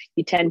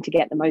tend to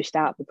get the most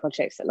out of the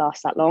projects that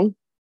last that long.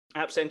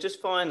 Absolutely. And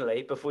just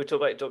finally, before we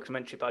talk about your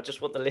documentary, but I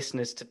just want the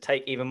listeners to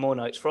take even more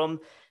notes from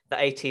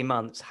the 18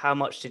 months. How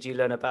much did you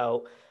learn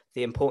about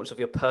the importance of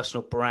your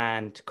personal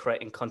brand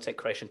creating content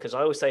creation? Because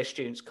I always say to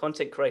students,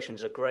 content creation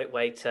is a great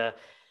way to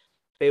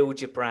build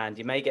your brand.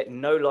 You may get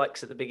no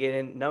likes at the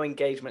beginning, no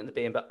engagement at the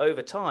beginning, but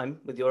over time,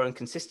 with your own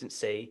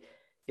consistency,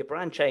 your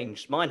brand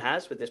changed. Mine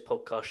has with this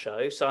podcast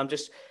show. So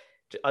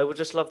I would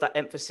just love that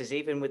emphasis,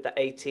 even with the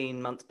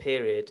 18-month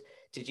period.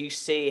 Did you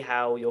see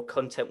how your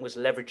content was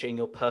leveraging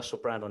your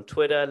personal brand on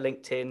Twitter,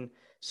 LinkedIn,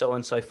 so on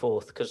and so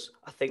forth? Because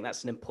I think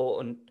that's an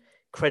important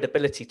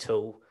credibility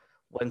tool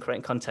when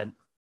creating content.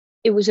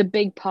 It was a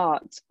big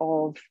part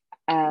of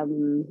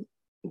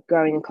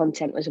growing a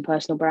content as a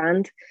personal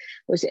brand.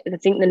 I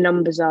think the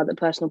numbers are that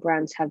personal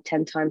brands have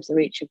 10 times the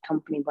reach of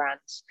company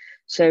brands.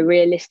 So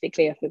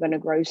realistically, if you're going to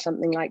grow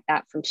something like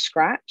that from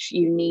scratch,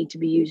 you need to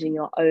be using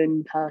your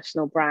own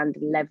personal brand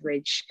and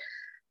leverage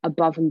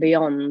above and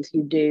beyond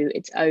you do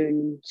its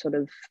own sort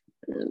of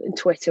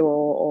Twitter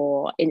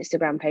or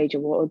Instagram page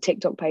or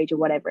TikTok page or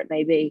whatever it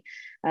may be.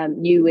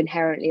 You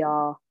inherently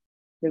are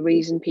the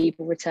reason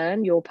people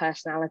return. Your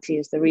personality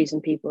is the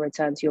reason people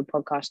return to your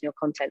podcast and your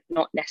content,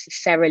 not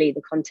necessarily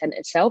the content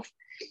itself.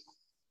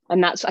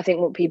 And that's, I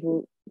think, what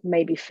people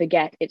maybe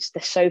forget.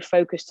 They're so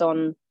focused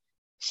on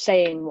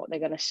saying what they're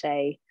going to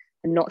say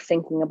and not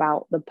thinking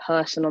about the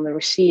person on the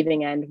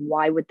receiving end.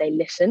 Why would they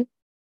listen?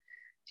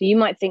 So you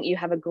might think you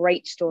have a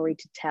great story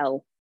to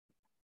tell,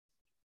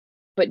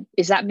 but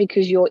is that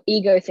because your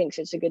ego thinks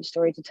it's a good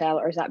story to tell,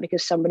 or is that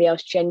because somebody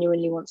else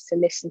genuinely wants to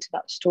listen to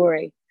that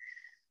story?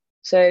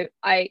 So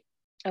I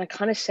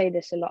kind of say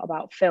this a lot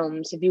about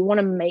films. If you want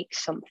to make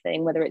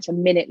something, whether it's a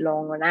minute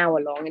long or an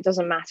hour long, it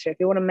doesn't matter. If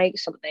you want to make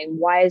something,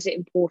 why is it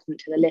important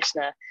to the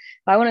listener?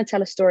 If I want to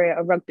tell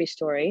a rugby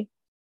story,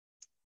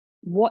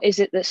 what is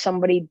it that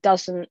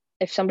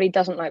if somebody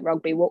doesn't like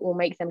rugby, what will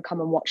make them come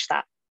and watch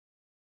that?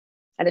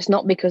 And it's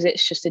not because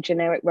it's just a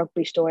generic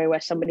rugby story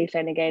where somebody's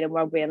playing a game of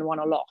rugby and won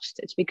or lost.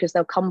 It's because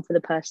they'll come for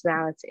the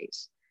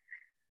personalities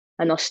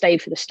and they'll stay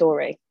for the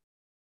story.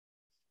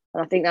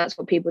 And I think that's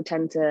what people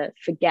tend to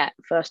forget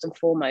first and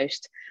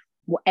foremost.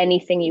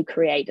 Anything you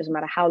create, doesn't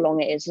matter how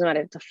long it is, doesn't matter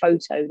if it's a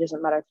photo,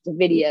 doesn't matter if it's a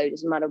video,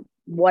 doesn't matter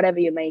whatever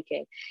you're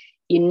making,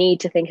 you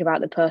need to think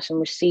about the person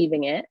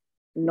receiving it,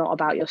 not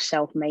about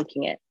yourself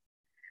making it.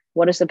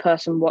 What does the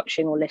person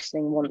watching or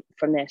listening want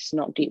from this?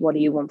 Not what do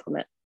you want from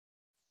it?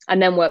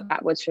 And then work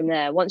backwards from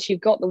there. Once you've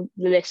got the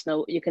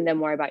listener, you can then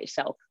worry about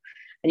yourself.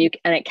 and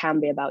it can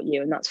be about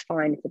you, and that's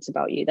fine if it's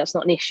about you. That's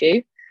not an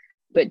issue,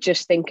 but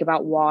just think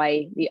about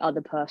why the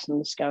other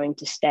person is going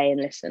to stay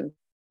and listen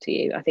to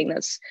you. I think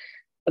that's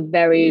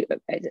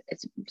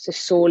it's a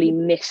sorely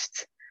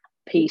missed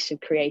piece of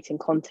creating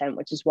content,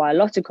 which is why a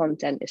lot of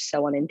content is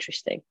so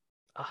uninteresting.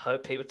 I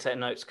hope people take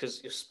notes,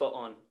 because you're spot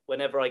on.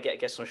 Whenever I get a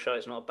guest on the show,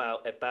 it's not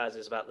about Ed Baz,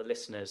 it's about the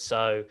listeners.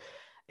 So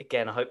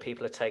again, I hope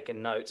people are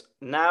taking notes.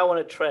 Now I want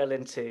to trail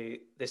into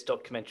this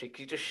documentary. Could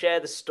you just share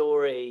the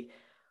story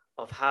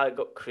of how it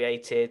got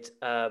created?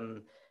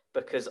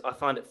 Because I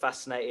find it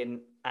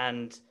fascinating.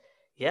 And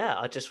yeah,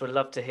 I just would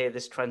love to hear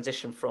this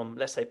transition from,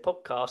 let's say,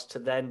 podcast to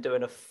then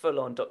doing a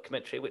full-on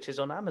documentary, which is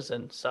on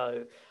Amazon.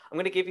 So I'm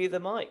going to give you the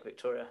mic,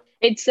 Victoria.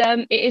 It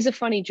is a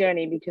funny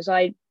journey, because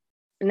I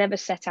never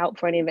set out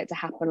for any of it to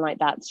happen like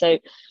that. So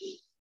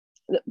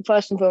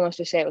first and foremost,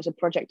 to say it was a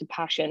project of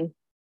passion,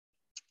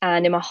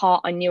 and in my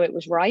heart I knew it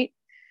was right,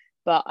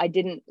 but I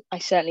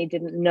certainly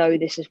didn't know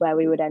this is where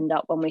we would end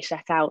up when we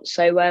set out.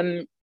 So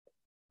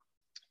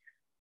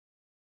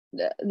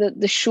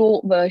the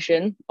short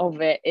version of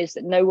it is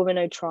that No Woman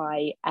No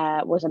Try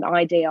was an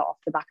idea off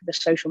the back of the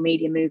social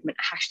media movement,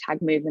 a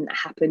hashtag movement that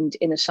happened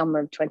in the summer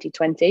of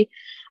 2020.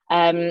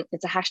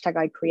 It's a hashtag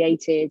I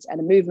created and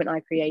a movement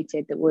I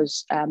created that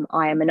was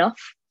I am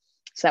enough.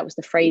 So that was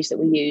the phrase that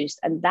we used,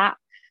 and that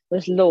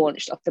was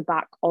launched off the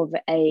back of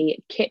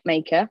a kit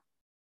maker.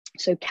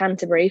 So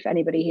Canterbury, for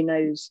anybody who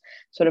knows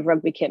sort of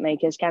rugby kit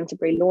makers,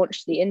 Canterbury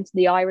launched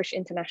the Irish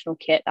international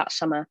kit that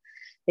summer.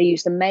 They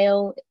used the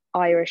male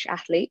Irish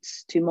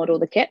athletes to model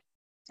the kit,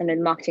 and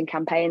then marketing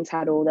campaigns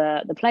had all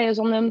the players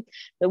on them.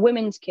 The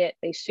women's kit,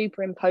 they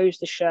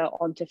superimposed the shirt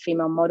onto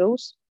female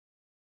models,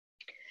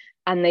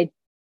 and they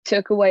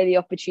took away the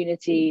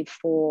opportunity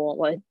for,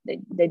 well,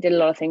 they did a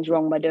lot of things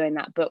wrong by doing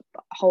that, but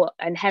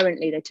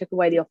inherently they took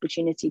away the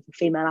opportunity for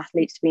female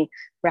athletes to be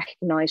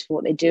recognized for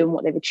what they do and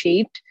what they've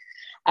achieved.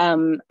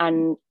 And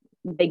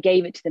they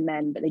gave it to the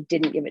men, but they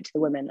didn't give it to the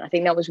women. I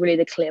think that was really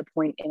the clear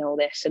point in all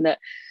this, and that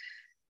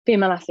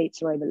female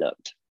athletes are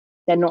overlooked.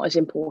 They're not as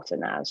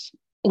important as,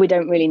 we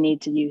don't really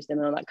need to use them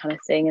and all that kind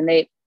of thing. And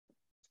they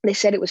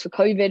said it was for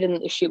COVID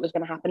and the shoot was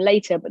going to happen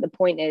later, but the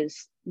point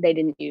is they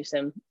didn't use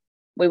them.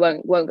 We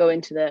won't go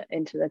into the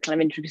kind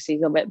of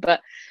intricacies of it, but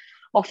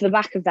off the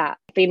back of that,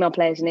 female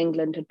players in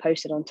England had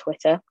posted on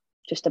Twitter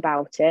just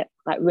about it,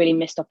 like really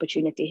missed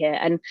opportunity here.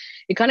 And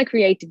it kind of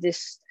created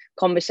this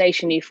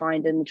conversation you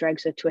find in the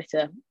dregs of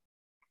Twitter,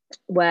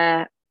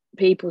 where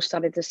people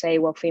started to say,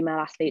 well, female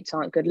athletes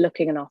aren't good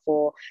looking enough,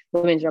 or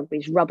women's rugby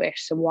is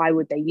rubbish, so why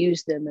would they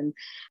use them? And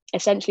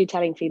essentially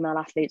telling female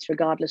athletes,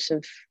 regardless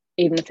of,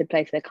 even if they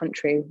play for their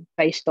country,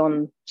 based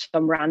on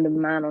some random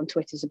man on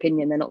Twitter's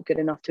opinion, they're not good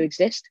enough to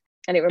exist.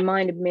 And it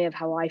reminded me of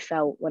how I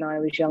felt when I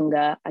was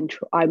younger. And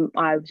I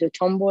was a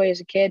tomboy as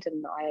a kid,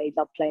 and I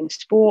loved playing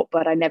sport,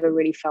 but I never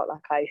really felt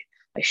like I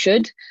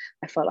should.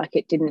 I felt like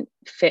it didn't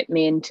fit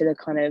me into the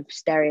kind of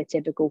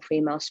stereotypical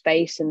female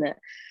space, and that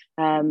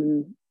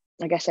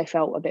I guess I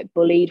felt a bit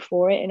bullied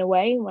for it in a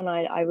way when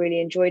I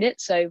really enjoyed it.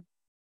 So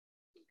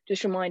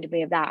just reminded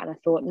me of that. And I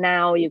thought,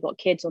 now you've got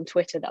kids on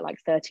Twitter that are like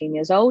 13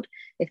 years old.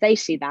 If they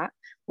see that,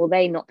 will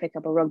they not pick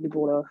up a rugby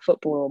ball or a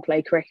football or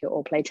play cricket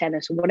or play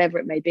tennis or whatever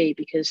it may be,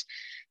 because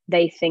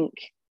they think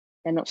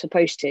they're not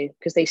supposed to,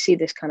 because they see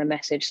this kind of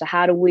message? So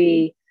how do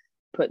we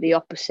put the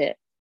opposite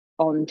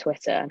on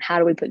Twitter, and how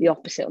do we put the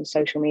opposite on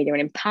social media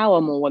and empower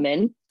more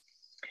women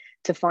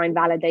to find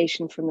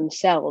validation from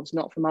themselves,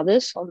 not from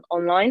others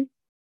online?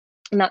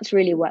 And that's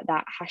really what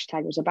that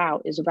hashtag was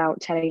about, is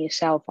about telling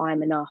yourself, I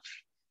am enough.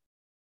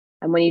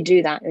 And when you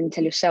do that and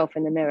tell yourself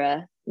in the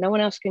mirror, no one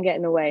else can get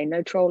in the way.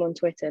 No troll on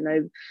Twitter,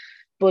 no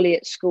bully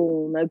at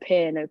school, no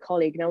peer, no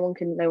colleague. No one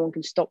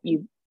can stop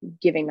you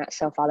giving that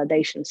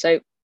self-validation. So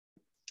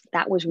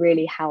that was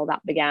really how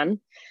that began.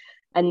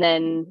 And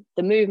then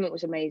the movement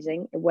was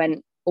amazing. It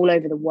went all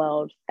over the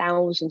world.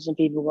 Thousands of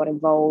people got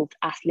involved.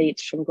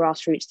 Athletes from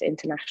grassroots to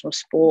international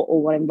sport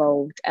all got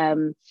involved.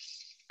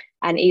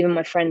 And even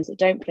my friends that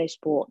don't play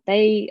sport,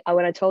 when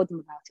I told them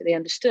about it, they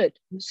understood.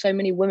 So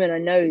many women I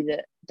know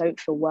that don't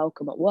feel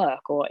welcome at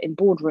work or in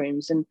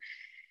boardrooms. And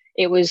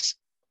it was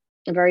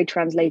a very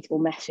translatable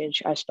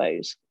message, I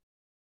suppose.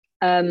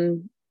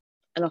 And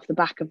off the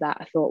back of that,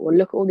 I thought, well,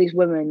 look at all these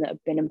women that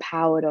have been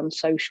empowered on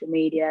social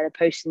media. They're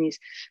posting these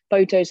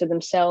photos of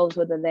themselves,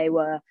 whether they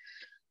were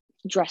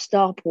dressed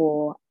up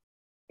or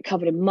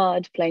covered in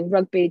mud, playing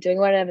rugby, doing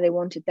whatever they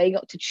wanted. They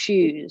got to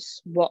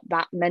choose what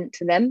that meant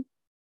to them.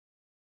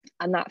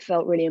 And that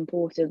felt really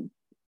important.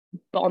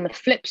 But on the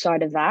flip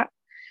side of that,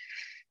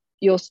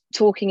 you're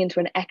talking into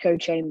an echo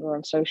chamber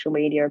on social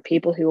media of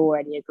people who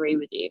already agree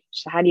with you.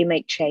 So how do you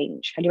make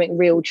change? How do you make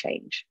real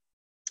change?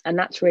 And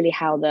that's really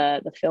how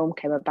the film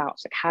came about.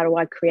 It's like, how do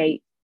I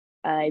create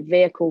a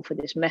vehicle for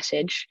this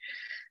message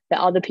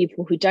that other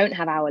people who don't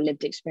have our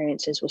lived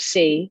experiences will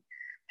see,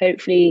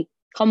 hopefully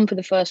come for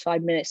the first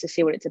 5 minutes to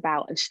see what it's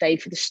about and stay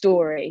for the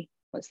story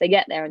once they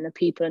get there, and the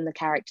people and the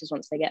characters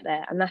once they get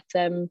there. And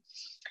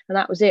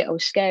that was it. I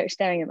was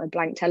staring at my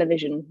blank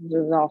television. It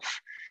was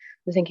off.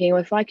 I was thinking,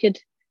 well, if I could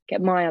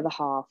get my other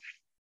half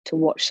to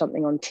watch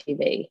something on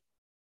TV,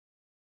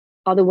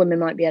 other women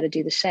might be able to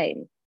do the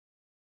same.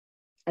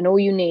 And all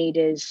you need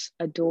is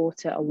a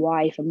daughter, a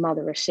wife, a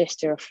mother, a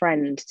sister, a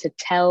friend to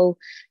tell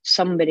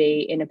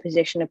somebody in a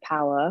position of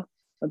power,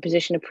 a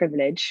position of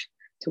privilege,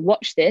 to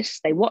watch this.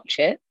 They watch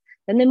it,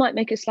 then they might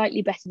make a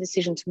slightly better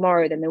decision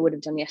tomorrow than they would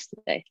have done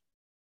yesterday.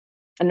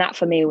 And that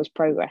for me was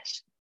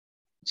progress.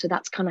 So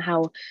that's kind of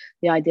how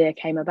the idea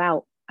came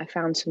about. I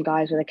found some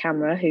guys with a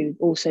camera who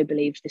also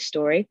believed this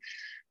story.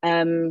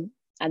 And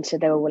so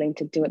they were willing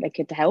to do what they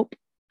could to help.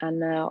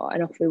 And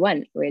off we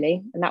went,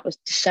 really. And that was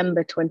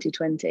December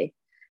 2020.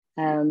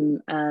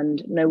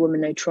 And No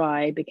Woman, No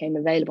Try became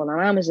available on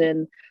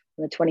Amazon on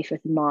the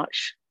 25th of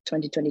March,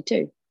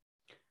 2022.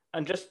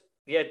 And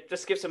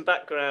just give some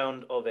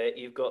background of it.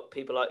 You've got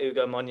people like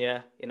Ugo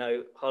Monye,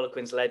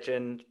 Harlequins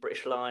legend,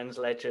 British Lions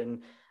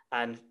legend,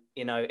 and,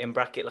 in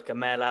bracket, like a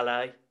Mel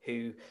Ale,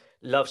 who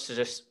loves to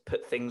just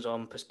put things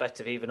on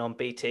perspective, even on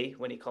BT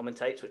when he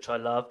commentates, which I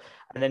love.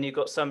 And then you've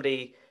got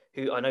somebody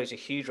who I know is a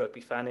huge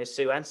rugby fan, is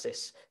Sue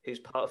Ansis, who's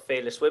part of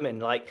Fearless Women.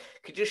 Like,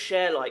 could you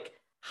share, like,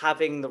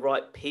 having the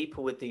right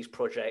people with these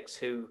projects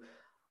who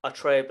are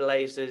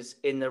trailblazers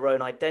in their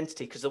own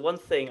identity? Because the one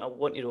thing I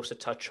want you to also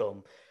touch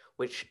on,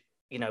 which,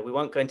 we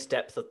won't go into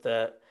depth of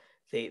the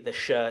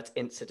shirt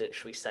incident,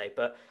 should we say,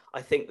 but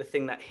I think the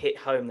thing that hit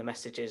home the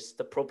message is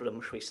the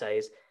problem, should we say,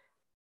 is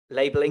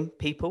labeling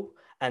people.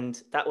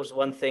 And that was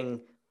one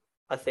thing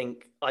I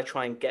think I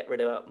try and get rid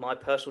of. My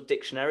personal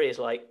dictionary is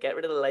like, get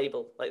rid of the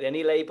label. Like, the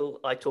only label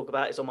I talk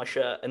about is on my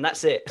shirt, and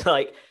that's it.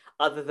 Like,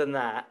 other than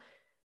that,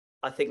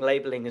 I think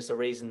labeling is the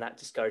reason that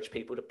discouraged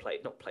people to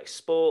not play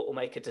sport or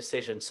make a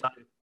decision. So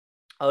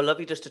I would love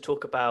you just to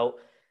talk about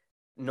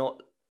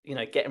not,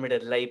 getting rid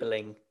of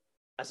labeling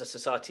as a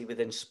society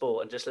within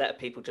sport and just let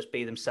people just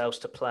be themselves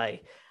to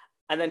play.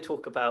 And then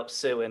talk about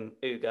Sue and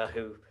Uga,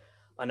 who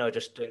I know are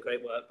just doing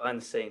great work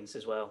behind the scenes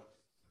as well.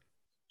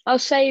 I'll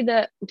say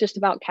that just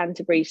about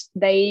Canterbury,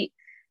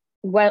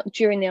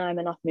 during the I'm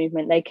Enough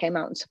movement, they came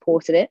out and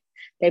supported it.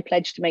 They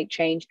pledged to make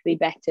change, to be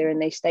better, and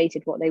they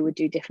stated what they would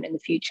do different in the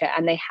future,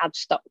 and they have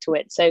stuck to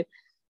it. So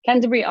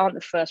Canterbury aren't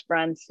the first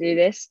brand to do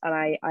this,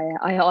 and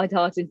I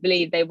hardly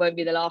believe they won't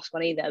be the last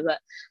one either. But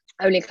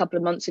only a couple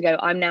of months ago,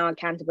 I'm now a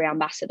Canterbury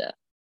ambassador.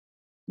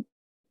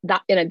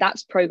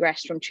 That's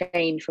progress from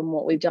change from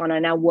what we've done. I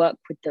now work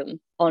with them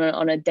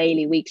on a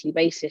daily, weekly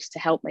basis to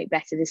help make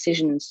better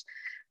decisions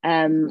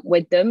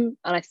with them.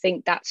 And I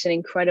think that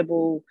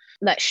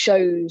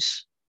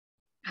shows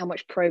how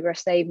much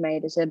progress they've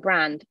made as a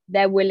brand.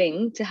 They're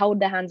willing to hold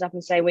their hands up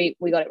and say, we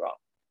got it wrong,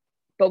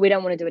 but we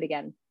don't want to do it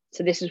again.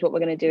 So this is what we're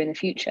going to do in the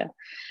future.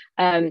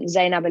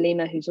 Zainab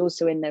Alima, who's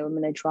also in No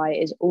Woman, No Try,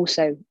 is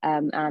also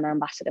an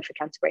ambassador for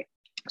Canterbury.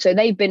 So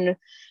they've been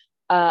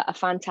a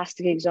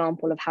fantastic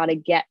example of how to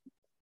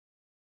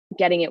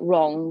getting it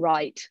wrong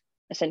right,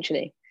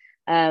 essentially.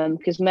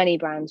 Because many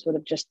brands would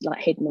have just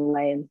like hidden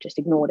away and just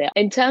ignored it.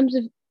 In terms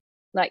of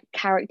like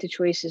character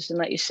choices and,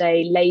 like you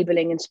say,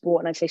 labeling in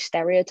sport, and I'd say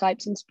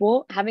stereotypes in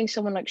sport, having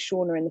someone like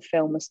Shauna in the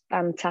film was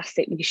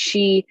fantastic because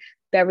she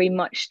very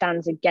much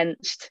stands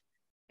against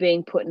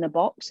being put in a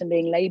box and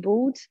being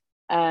labeled.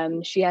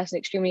 She has an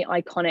extremely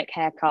iconic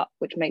haircut,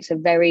 which makes her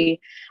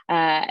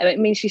it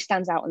means she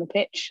stands out on the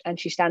pitch and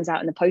she stands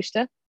out in the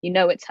poster.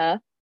 It's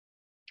her.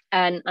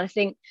 And I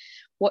think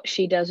what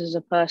she does as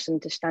a person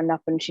to stand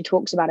up, and she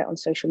talks about it on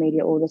social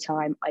media all the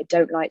time. I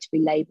don't like to be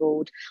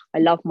labeled. I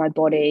love my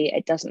body.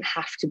 It doesn't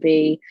have to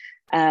be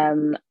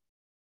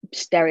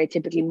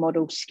stereotypically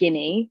modeled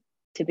skinny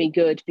to be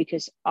good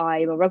because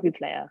I'm a rugby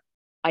player.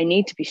 I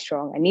need to be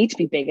strong. I need to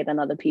be bigger than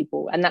other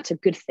people. And that's a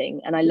good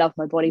thing. And I love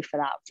my body for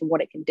that, for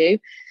what it can do.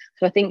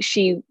 So I think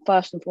she,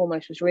 first and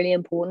foremost, was really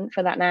important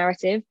for that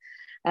narrative,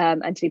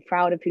 and to be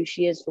proud of who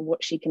she is for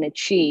what she can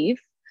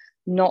achieve,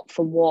 not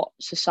for what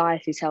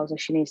society tells her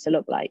she needs to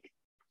look like.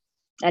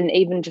 And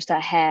even just her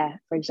hair,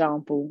 for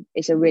example,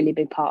 is a really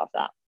big part of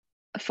that.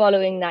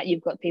 Following that,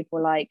 you've got people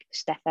like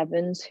Steph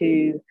Evans,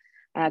 who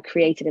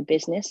created a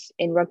business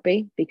in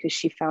rugby because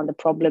she found a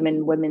problem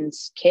in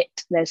women's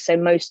kit.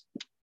 Most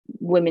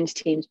women's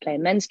teams play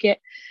in men's kit.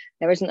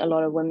 There isn't a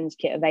lot of women's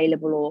kit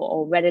available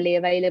or readily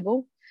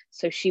available.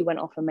 So she went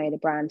off and made a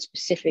brand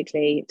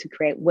specifically to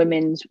create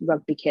women's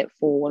rugby kit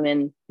for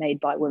women,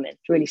 made by women.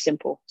 It's really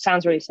simple.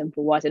 Sounds really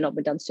simple. Why has it not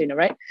been done sooner,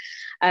 right?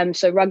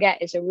 So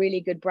Ruggette is a really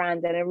good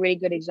brand and a really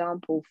good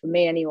example for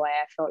me anyway.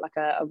 I felt like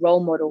a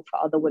role model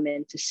for other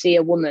women to see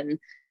a woman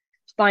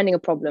finding a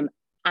problem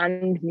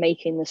and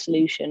making the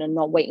solution and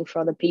not waiting for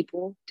other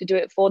people to do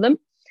it for them.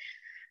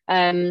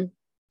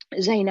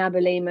 Zainab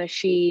Alima,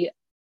 she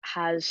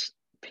has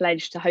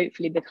pledged to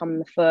hopefully become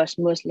the first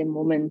Muslim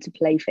woman to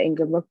play for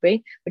England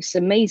rugby, which is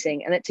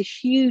amazing. And it's a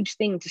huge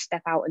thing to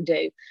step out and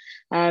do.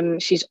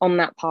 She's on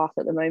that path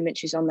at the moment.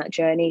 She's on that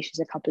journey.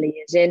 She's a couple of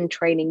years in,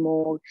 training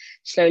more,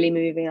 slowly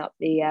moving up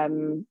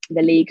the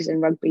leagues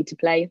in rugby to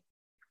play,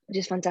 which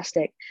is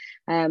fantastic.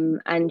 And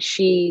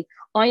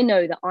I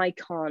know that I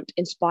can't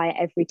inspire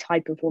every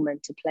type of woman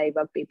to play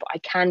rugby, but I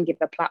can give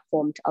a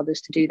platform to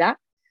others to do that.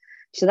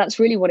 So that's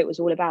really what it was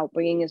all about,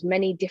 bringing as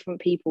many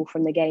different people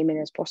from the game in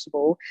as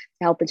possible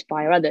to help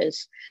inspire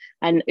others.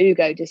 And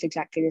Ugo does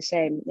exactly the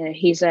same. You know,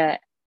 he's a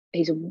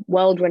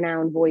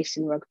world-renowned voice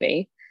in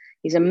rugby.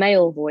 He's a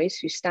male voice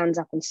who stands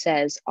up and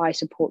says, I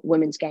support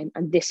women's game,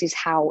 and this is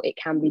how it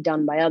can be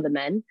done by other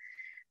men.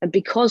 And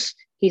because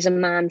he's a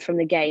man from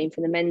the game,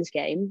 from the men's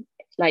game,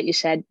 like you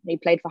said, he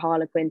played for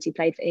Harlequins, he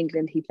played for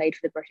England, he played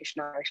for the British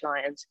and Irish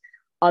Lions,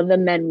 other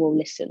men will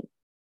listen.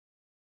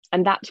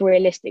 And that's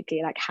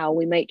realistically like how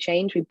we make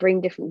change. We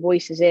bring different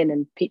voices in,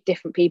 and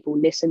different people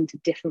listen to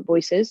different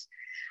voices.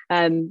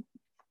 And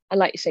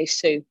like you say,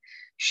 Sue,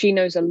 she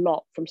knows a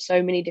lot from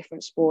so many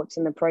different sports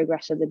and the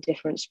progress of the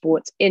different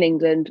sports in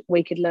England.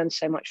 We could learn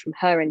so much from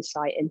her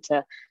insight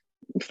into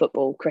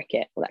football,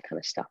 cricket, all that kind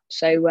of stuff.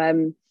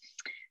 So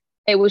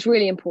it was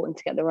really important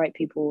to get the right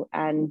people.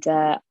 And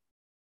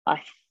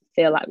I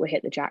feel like we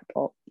hit the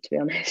jackpot, to be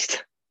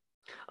honest.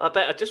 I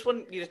bet. I just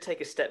want you to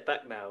take a step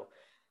back now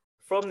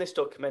from this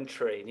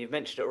documentary, and you've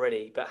mentioned it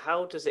already, but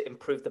how does it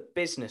improve the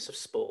business of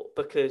sport?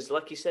 Because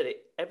like you said,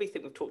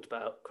 everything we've talked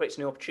about creates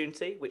new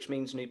opportunity, which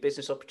means new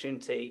business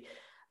opportunity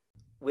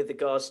with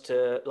regards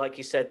to, like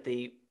you said,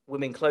 the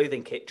women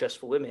clothing kit just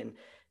for women.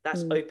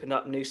 That's opened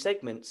up new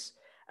segments.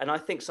 And I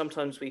think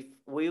sometimes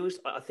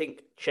I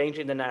think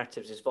changing the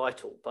narratives is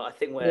vital, but I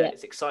think where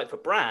it's exciting for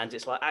brands,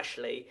 it's like,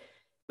 actually,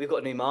 we've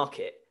got a new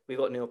market, we've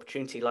got a new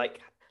opportunity.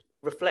 Like,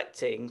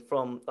 reflecting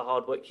from the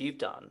hard work you've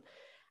done,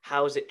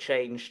 how has it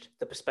changed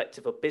the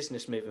perspective of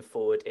business moving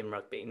forward in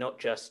rugby, not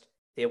just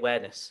the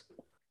awareness?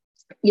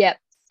 Yeah,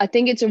 I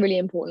think it's a really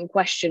important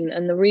question.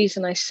 And the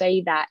reason I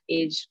say that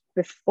is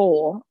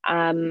before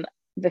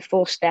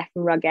Steph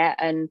and Ruggett,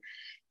 and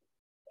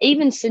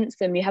even since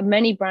then, you have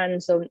many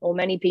brands or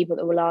many people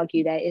that will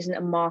argue there isn't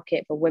a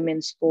market for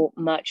women's sport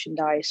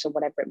merchandise or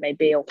whatever it may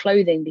be, or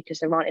clothing, because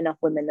there aren't enough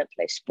women that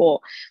play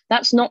sport.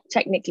 That's not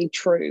technically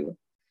true.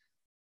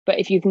 But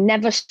if you've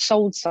never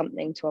sold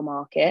something to a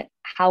market,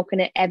 how can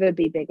it ever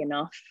be big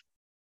enough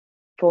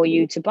for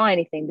you to buy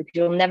anything? Because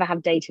you'll never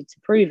have data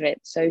to prove it.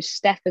 So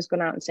Steph has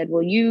gone out and said,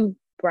 well, you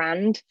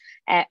brand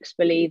X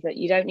believe that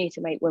you don't need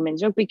to make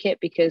women's rugby kit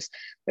because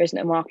there isn't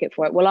a market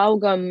for it. Well, I'll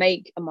go and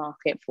make a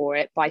market for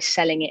it by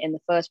selling it in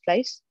the first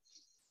place.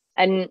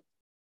 And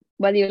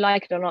whether you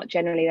like it or not,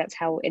 generally that's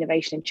how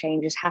innovation and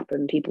changes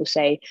happen. People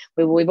say,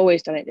 well, we've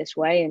always done it this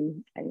way,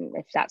 and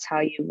if that's how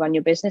you run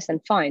your business,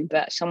 then fine,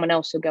 but someone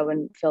else will go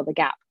and fill the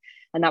gap.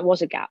 And that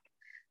was a gap.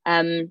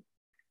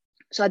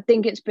 So I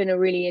think it's been a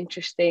really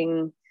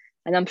interesting,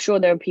 and I'm sure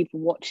there are people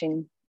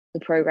watching the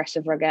progress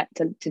of Ruggett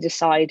to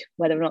decide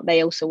whether or not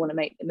they also want to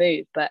make the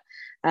move. But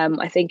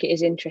I think it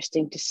is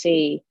interesting to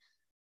see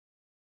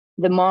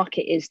the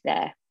market is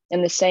there.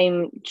 And the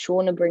same,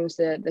 Shauna brings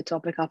the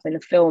topic up in the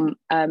film.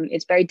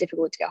 It's very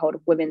difficult to get hold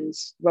of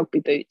women's rugby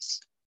boots.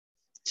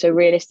 So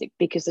realistic,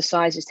 because the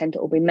sizes tend to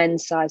all be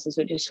men's sizes,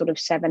 which is sort of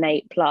 7,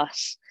 8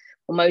 plus.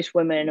 Well, most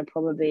women are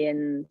probably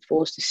in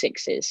 4s to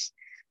 6s.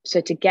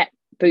 So to get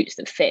boots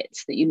that fit,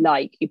 that you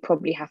like, you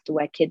probably have to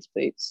wear kids'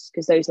 boots,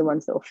 because those are the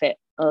ones that will fit,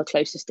 are the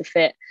closest to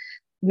fit.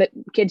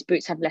 Kids'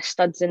 boots have less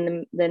studs in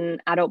them than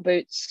adult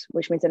boots,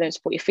 which means they don't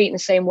support your feet in the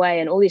same way,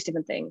 and all these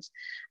different things.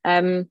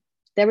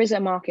 There is a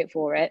market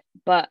for it,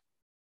 but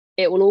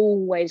it will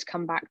always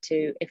come back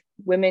to, if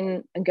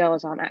women and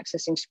girls aren't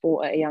accessing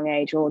sport at a young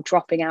age, or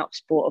dropping out of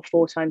sport at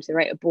 4 times the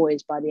rate of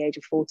boys by the age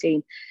of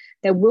 14,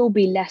 there will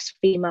be less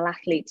female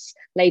athletes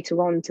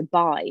later on to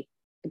buy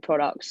the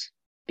products,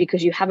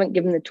 because you haven't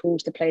given the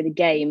tools to play the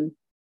game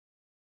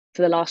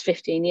for the last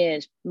 15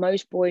 years.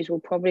 Most boys will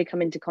probably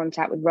come into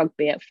contact with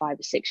rugby at 5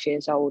 or 6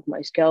 years old.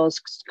 Most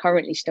girls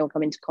currently still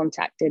come into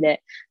contact with it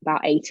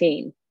about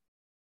 18.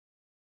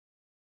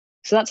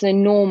 So that's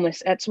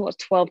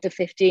what's 12 to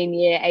 15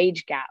 year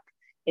age gap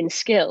in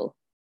skill.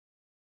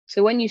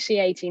 So when you see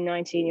 18,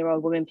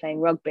 19-year-old women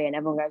playing rugby, and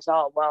everyone goes,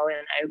 oh, well,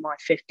 my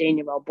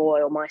 15-year-old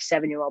boy or my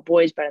 7-year-old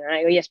boy is better than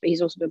I go, yes, but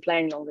he's also been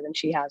playing longer than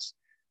she has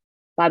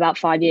by about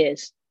 5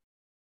 years.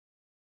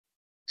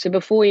 So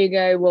before you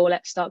go, well,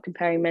 let's start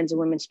comparing men's and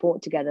women's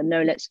sport together.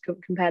 No, let's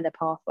compare their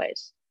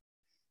pathways.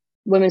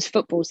 Women's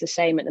football's the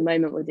same at the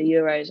moment with the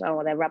Euros.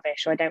 Oh, they're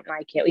rubbish, or I don't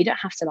like it. Well, you don't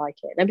have to like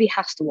it. Nobody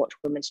has to watch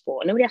women's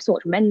sport. Nobody has to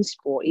watch men's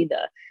sport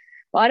either.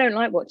 But I don't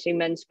like watching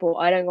men's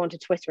sport. I don't go onto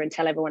Twitter and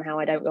tell everyone how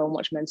I don't go and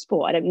watch men's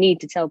sport. I don't need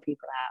to tell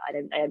people that.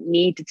 I don't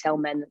need to tell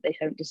men that they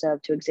don't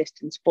deserve to exist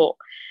in sport.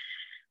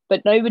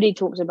 But nobody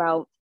talks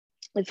about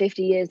the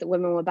 50 years that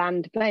women were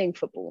banned playing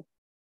football.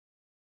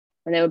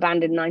 And they were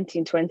banned in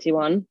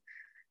 1921,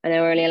 and they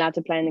were only allowed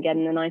to play again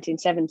in the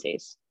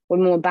 1970s.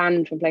 Women were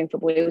banned from playing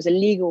football. It was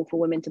illegal for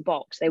women to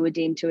box. They were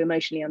deemed too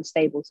emotionally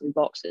unstable to be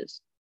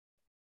boxers.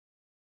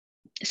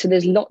 So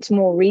there's lots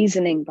more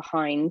reasoning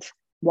behind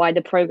why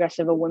the progress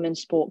of a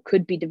women's sport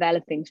could be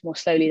developing more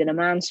slowly than a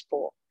man's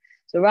sport.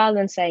 So rather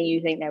than saying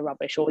you think they're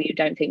rubbish or you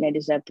don't think they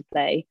deserve to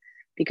play,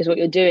 because what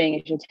you're doing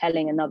is you're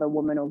telling another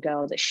woman or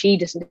girl that she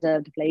doesn't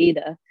deserve to play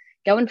either,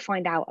 go and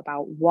find out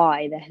about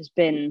why there has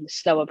been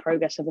slower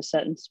progress of a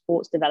certain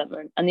sports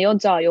development. And the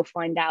odds are you'll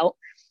find out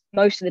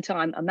most of the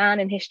time a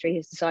man in history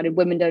has decided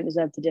women don't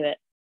deserve to do it.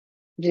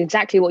 which is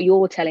exactly what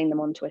you're telling them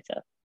on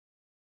Twitter.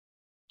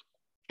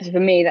 So for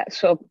me,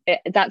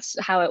 that's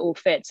how it all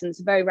fits, and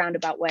it's a very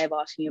roundabout way of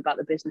asking you about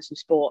the business of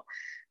sport.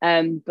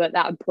 But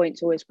that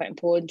point's always quite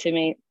important to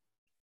me.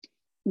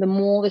 The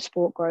more the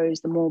sport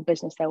grows, the more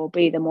business there will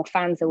be, the more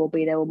fans there will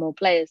be, there will be more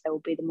players there will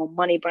be, the more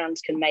money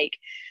brands can make.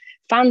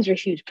 Fans are a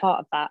huge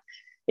part of that.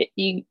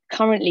 You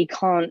currently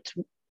can't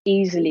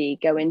easily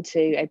go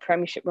into a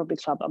Premiership rugby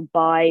club and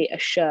buy a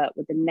shirt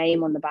with the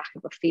name on the back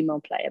of a female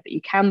player, but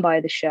you can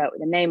buy the shirt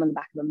with the name on the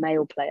back of a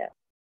male player.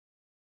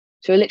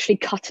 So we're literally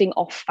cutting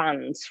off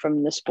fans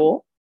from the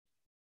sport.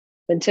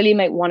 Until you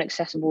make one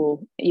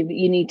accessible,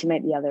 you need to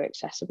make the other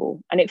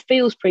accessible. And it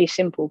feels pretty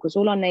simple because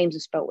all our names are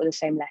spelt with the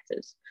same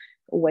letters.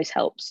 Always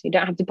helps. You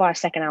don't have to buy a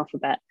second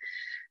alphabet.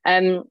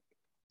 So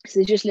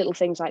there's just little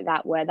things like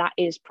that where that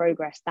is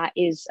progress, that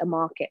is a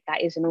market,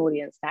 that is an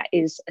audience, that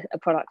is a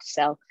product to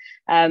sell.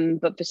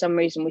 But for some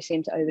reason we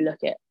seem to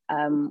overlook it.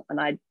 And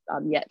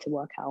I'm yet to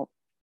work out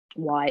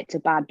why it's a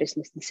bad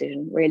business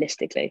decision,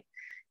 realistically.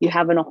 You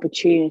have an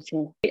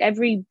opportunity.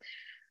 Every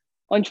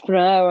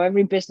entrepreneur or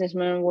every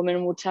businessman or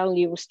woman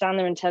will stand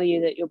there and tell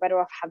you that you're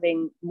better off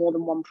having more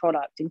than one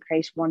product in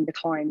case one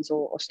declines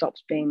or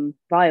stops being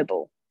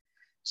viable.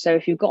 So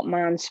if you've got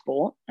men's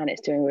sport and it's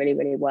doing really,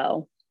 really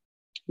well,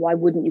 why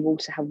wouldn't you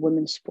also have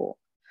women's sport?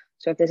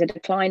 So if there's a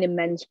decline in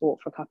men's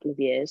sport for a couple of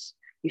years,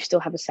 you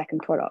still have a second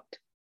product.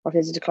 Or if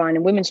there's a decline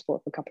in women's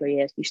sport for a couple of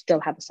years, you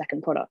still have a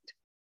second product.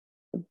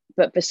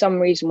 But for some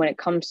reason, when it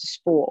comes to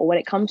sport or when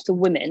it comes to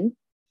women,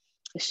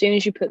 as soon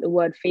as you put the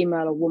word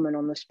female or woman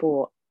on the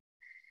sport,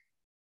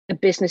 the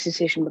business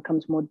decision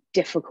becomes more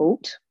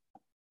difficult.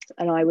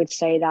 And I would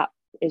say that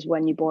is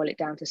when you boil it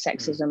down to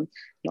sexism,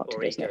 not to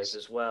business. Egos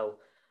as well.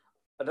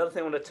 Another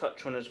thing I want to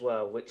touch on as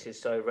well, which is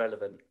so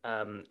relevant,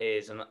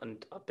 is,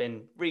 and I've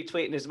been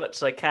retweeting as much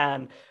as I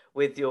can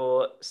with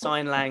your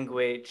sign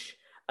language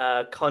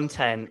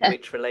content,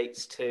 which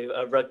relates to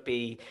a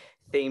rugby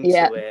theme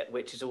to it,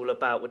 which is all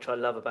about, which I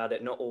love about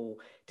it, not all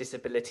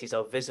disabilities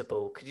are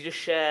visible. Could you just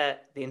share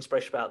the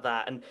inspiration about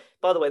that? And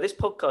by the way, this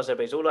podcast,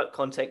 everybody, is all about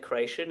content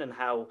creation and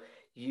how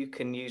you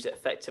can use it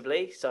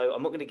effectively. So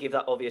I'm not going to give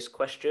that obvious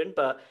question,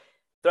 but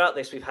throughout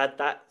this, we've had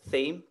that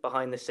theme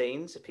behind the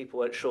scenes if people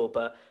weren't sure.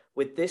 But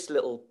with this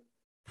little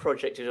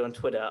project you did on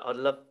Twitter, I'd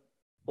love,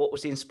 what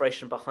was the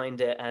inspiration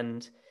behind it?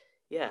 And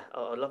yeah,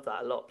 I love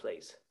that a lot,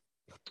 please.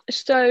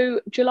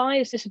 So July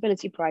is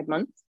Disability Pride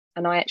Month,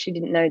 and I actually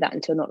didn't know that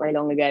until not very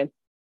long ago.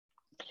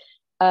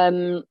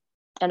 And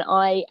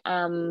I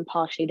am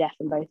partially deaf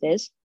in both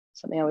ears,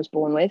 something I was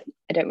born with.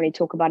 I don't really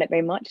talk about it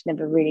very much,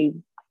 never really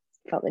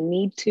felt the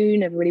need to,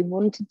 never really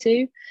wanted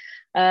to.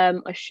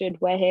 I should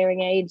wear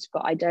hearing aids,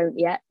 but I don't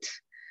yet.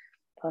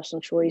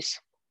 Personal choice.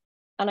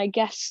 And I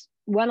guess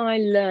when I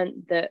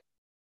learned that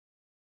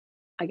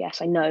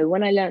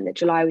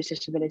July was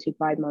Disability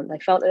Pride Month, I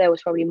felt that there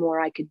was probably more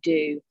I could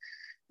do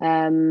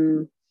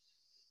to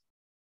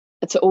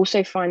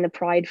also find the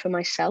pride for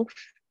myself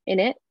in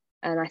it.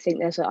 And I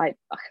think like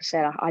I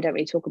said, I don't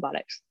really talk about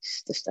it.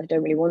 It's just, I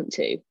don't really want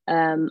to.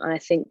 And I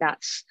think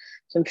that's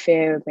some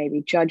fear of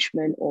maybe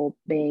judgment or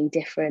being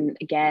different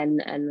again.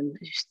 And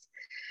just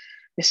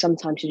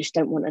sometimes you just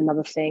don't want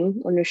another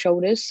thing on your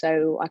shoulders.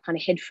 So I kind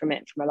of hid from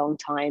it for a long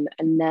time.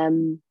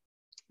 And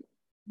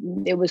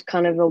it was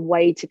kind of a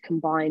way to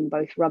combine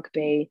both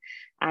rugby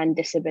and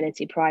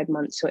Disability Pride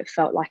Month. So it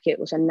felt like it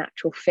was a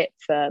natural fit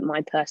for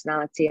my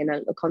personality and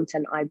the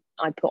content I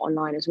put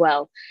online as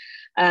well.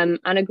 And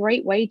a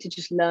great way to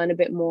just learn a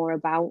bit more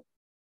about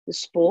the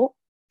sport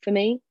for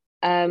me.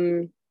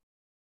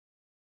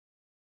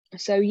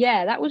 So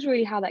yeah, that was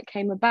really how that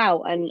came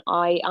about. And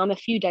I'm a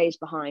few days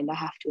behind, I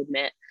have to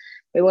admit.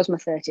 It was my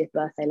 30th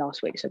birthday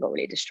last week, so I got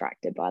really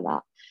distracted by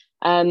that.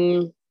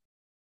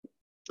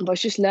 But I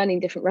was just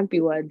learning different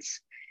rugby words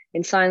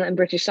in sign and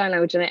British Sign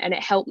Language, and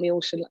it helped me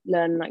also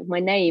learn like my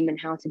name and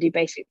how to do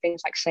basic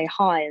things like say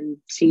hi and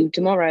see you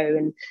tomorrow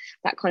and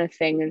that kind of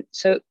thing. And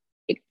so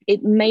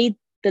it made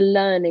the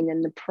learning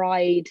and the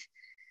pride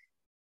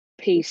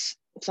piece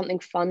something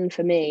fun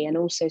for me, and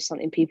also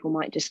something people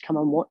might just come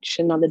and watch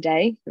another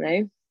day, you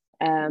know.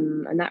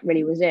 And that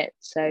really was it.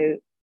 So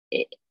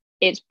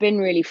it's been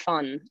really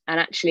fun, and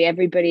actually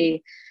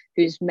everybody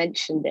who's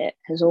mentioned it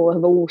have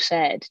all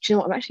said, do you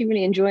know what, I'm actually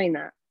really enjoying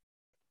that.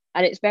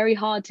 And it's very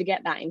hard to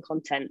get that in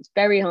content. It's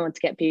very hard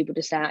to get people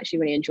to say, I'm actually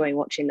really enjoying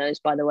watching those,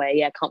 by the way.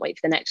 Yeah, can't wait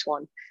for the next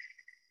one.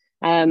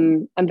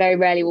 And very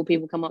rarely will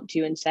people come up to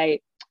you and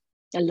say,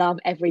 I love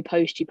every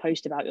post you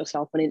post about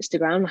yourself on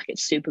Instagram. Like,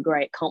 it's super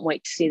great. Can't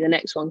wait to see the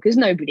next one. Because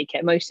nobody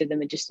cares. Most of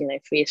them are just, you know,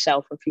 for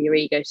yourself and for your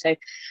ego. So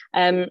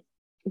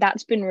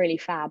that's been really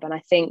fab. And I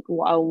think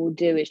what I will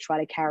do is try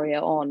to carry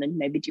it on and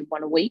maybe do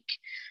one a week.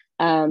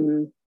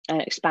 And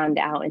expand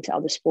it out into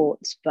other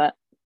sports. But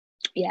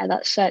yeah,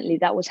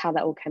 that was how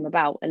that all came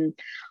about. And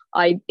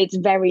it's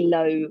very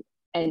low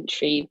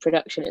entry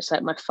production. It's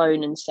like my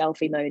phone and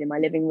selfie mode in my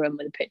living room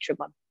with a picture of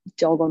my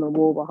dog on the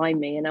wall behind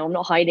me. And I'm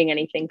not hiding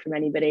anything from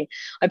anybody.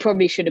 I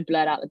probably should have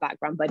blurred out the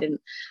background, but I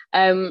didn't.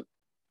 And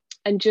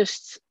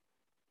just,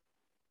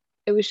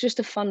 it was just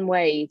a fun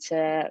way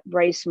to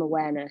raise some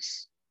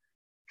awareness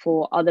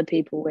for other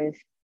people with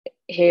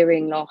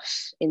hearing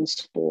loss in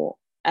sport,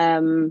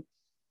 and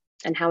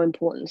how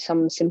important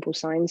some simple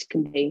signs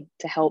can be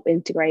to help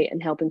integrate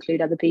and help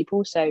include other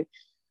people. So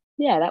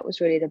yeah, that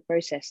was really the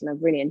process, and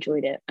I've really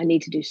enjoyed it. I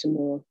need to do some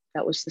more.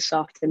 That was this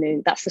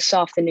afternoon. That's this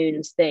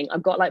afternoon's thing.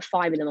 I've got like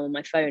 5 of them on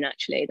my phone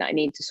actually that I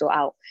need to sort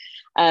out.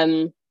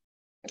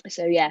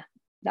 So yeah,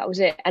 that was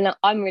it, and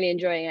I'm really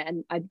enjoying it,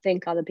 and I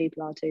think other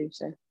people are too.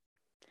 So.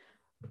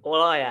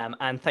 Well, I am,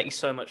 and thank you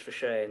so much for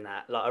sharing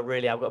that. Like,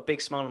 I've got a big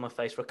smile on my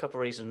face for a couple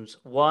of reasons.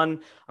 One,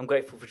 I'm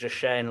grateful for just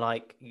sharing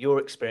like your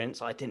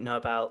experience I didn't know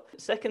about.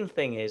 Second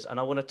thing is, and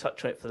I want to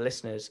touch on it for the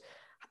listeners,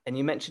 and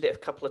you mentioned it a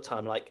couple of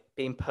times, like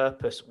being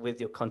purpose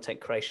with your content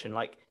creation,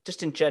 like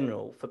just in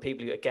general for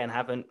people who again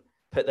haven't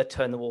put their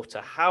toe in the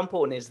water. How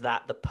important is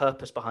that, the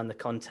purpose behind the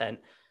content,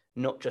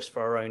 not just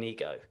for our own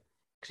ego?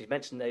 Because you've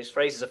mentioned those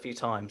phrases a few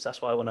times.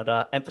 That's why I wanted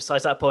to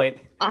emphasize that point.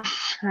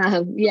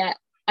 Yeah,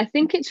 I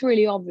think it's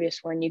really obvious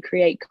when you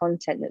create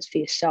content that's for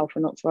yourself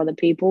and not for other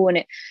people. And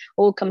it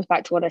all comes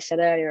back to what I said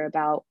earlier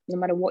about no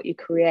matter what you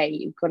create,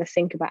 you've got to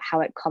think about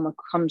how it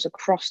comes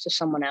across to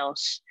someone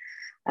else,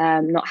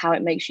 not how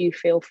it makes you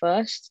feel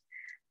first.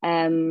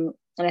 And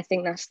I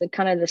think that's the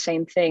kind of the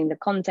same thing. The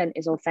content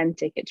is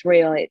authentic, it's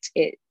real,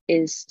 it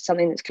is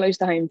something that's close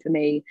to home for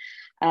me.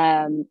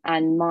 And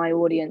my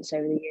audience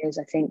over the years,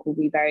 I think, will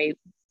be very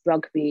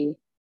rugby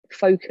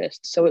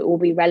focused. So it will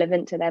be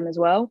relevant to them as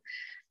well.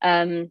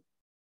 And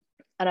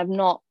I've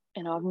not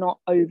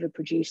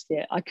overproduced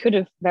it. I could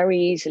have very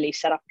easily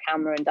set up a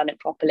camera and done it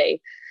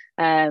properly.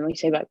 We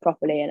say about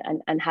properly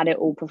and had it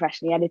all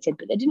professionally edited,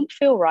 but it didn't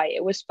feel right.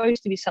 It was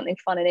supposed to be something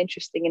fun and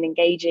interesting and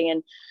engaging.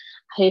 And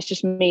here's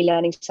just me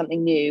learning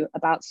something new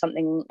about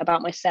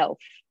myself.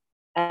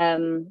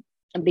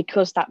 And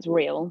because that's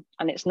real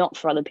and it's not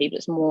for other people,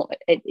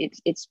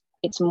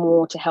 it's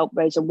more to help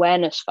raise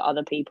awareness for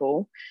other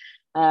people.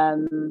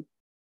 You're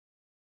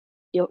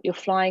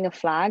flying a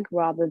flag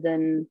rather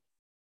than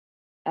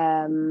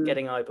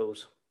getting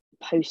eyeballs,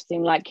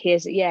 posting like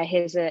here's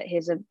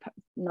a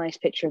nice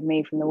picture of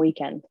me from the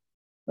weekend,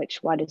 which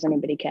why does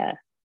anybody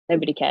care?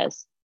 Nobody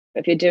cares. But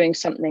if you're doing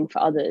something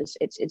for others,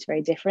 it's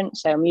very different.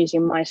 So I'm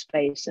using my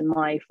space and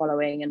my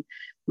following and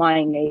my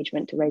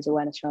engagement to raise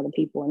awareness for other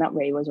people, and that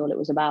really was all it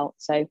was about.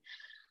 So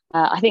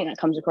I think that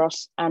comes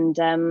across, and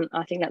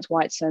I think that's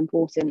why it's so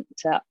important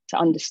to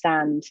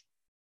understand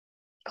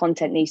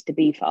content needs to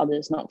be for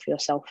others, not for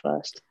yourself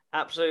first.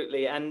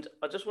 Absolutely. And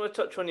I just want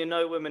to touch on your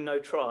No Women, No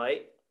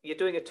Try. You're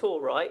doing a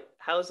tour, right?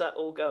 How's that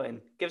all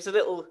going? Give us a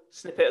little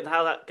snippet of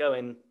how that's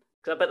going,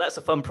 because I bet that's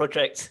a fun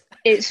project.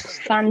 It's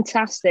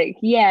fantastic.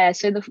 Yeah.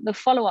 So the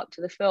follow up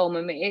to the film,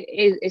 I mean,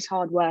 it's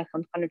hard work.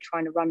 I'm kind of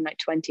trying to run like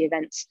 20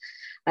 events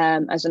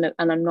and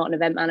I'm not an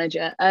event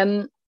manager.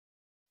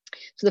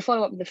 So the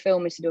follow up of the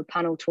film is to do a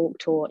panel talk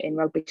tour in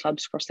rugby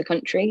clubs across the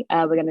country.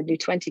 We're going to do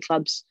 20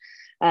 clubs,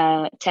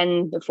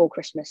 10 before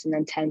Christmas and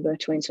then 10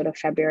 between sort of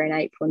February and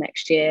April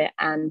next year.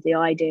 And the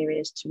idea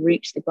is to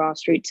reach the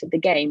grassroots of the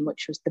game,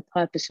 which was the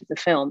purpose of the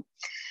film.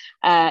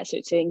 So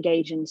to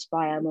engage and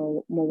inspire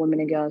more women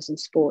and girls in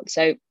sport.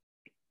 So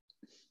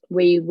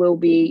we'll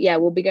be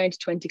going to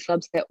 20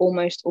 clubs. They're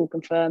almost all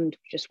confirmed.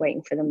 Just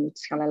waiting for them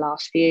to kind of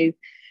last few.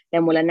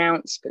 Then we'll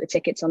announce, put the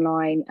tickets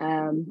online,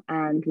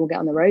 and we'll get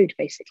on the road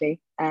basically.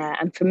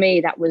 And for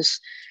me, that was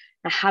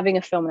having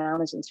a film on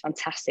Amazon is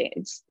fantastic.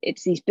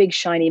 It's these big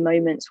shiny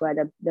moments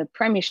where the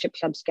Premiership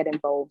clubs get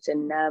involved,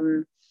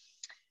 and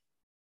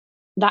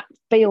that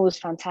feels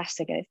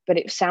fantastic. But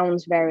it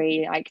sounds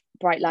very like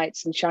bright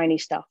lights and shiny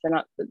stuff. And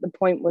the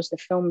point was the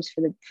films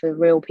for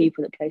real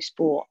people that play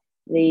sport.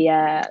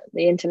 The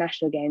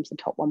international games, the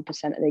top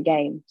 1% of the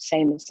game,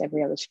 same as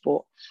every other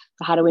sport.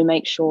 So how do we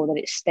make sure that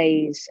it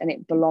stays and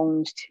it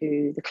belongs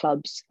to the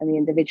clubs and the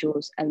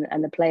individuals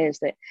and the players,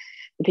 that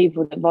the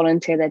people that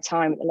volunteer their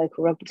time at the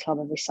local rugby club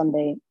every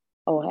Sunday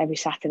or every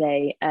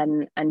Saturday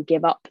and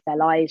give up their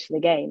lives for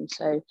the game.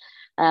 So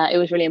it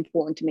was really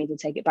important to me to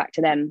take it back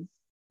to them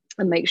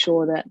and make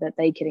sure that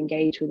they could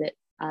engage with it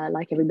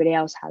like everybody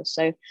else has.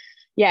 So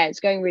yeah, it's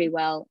going really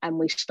well, and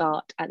we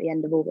start at the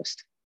end of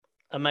August.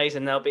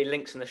 Amazing. There'll be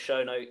links in the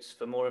show notes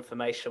for more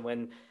information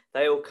when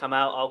they all come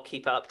out. I'll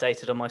keep it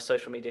updated on my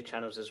social media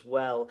channels as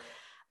well.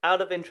 Out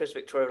of interest,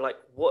 Victoria, like,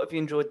 what have you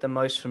enjoyed the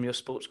most from your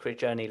sports career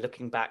journey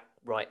looking back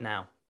right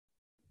now?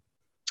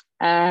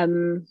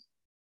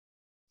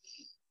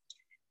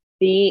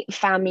 The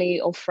family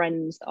of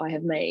friends that I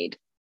have made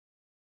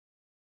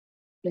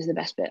is the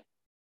best bit.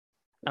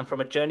 And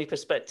from a journey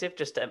perspective,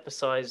 just to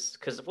emphasize,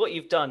 because what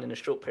you've done in a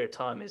short period of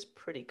time is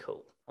pretty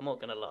cool. I'm not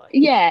going to lie.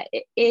 Yeah,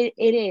 it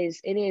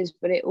is,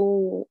 but it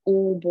all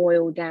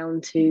boiled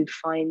down to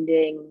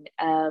finding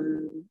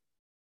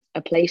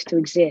a place to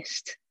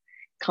exist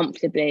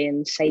comfortably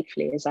and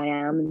safely as I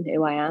am and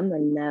who I am.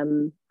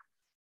 And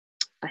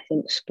I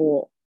think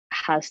sport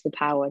has the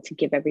power to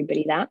give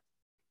everybody that.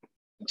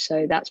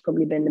 So that's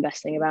probably been the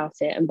best thing about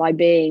it. And by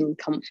being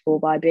comfortable,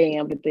 by being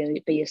able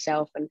to be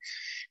yourself and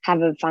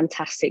have a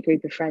fantastic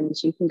group of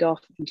friends, you can go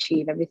off and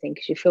achieve everything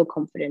because you feel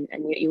confident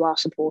and you are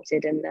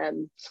supported.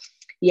 And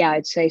yeah,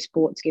 I'd say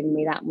sport's given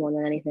me that more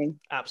than anything.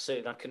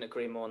 Absolutely. I couldn't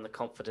agree more on the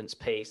confidence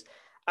piece.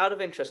 Out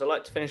of interest, I'd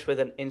like to finish with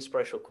an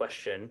inspirational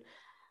question.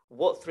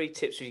 What three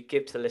tips would you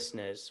give to the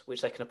listeners,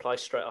 which they can apply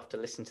straight after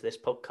listening to this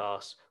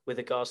podcast, with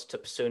regards to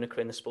pursuing a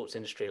career in the sports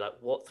industry? Like,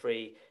 what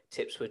three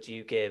tips would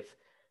you give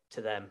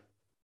to them?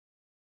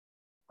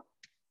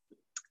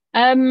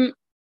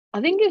 I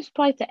think it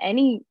applies to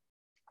any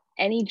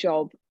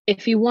job.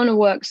 If you want to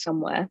work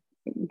somewhere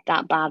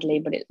that badly,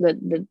 but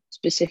the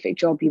specific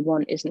job you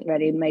want isn't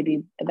ready,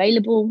 maybe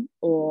available,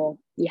 or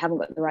you haven't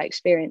got the right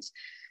experience,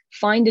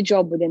 find a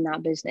job within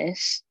that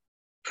business,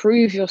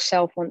 prove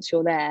yourself once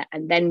you're there,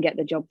 and then get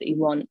the job that you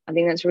want. I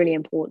think that's really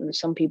important.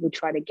 Some people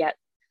try to get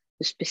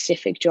the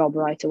specific job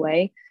right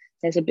away.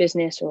 There's a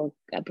business or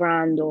a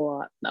brand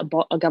or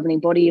a governing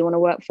body you want to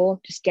work for,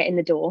 just get in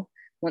the door.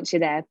 Once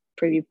you're there,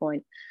 prove your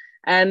point.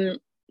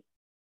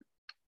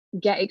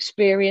 Get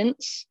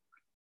experience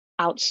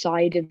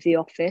outside of the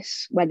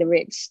office, whether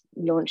it's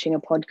launching a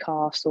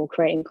podcast or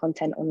creating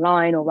content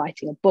online or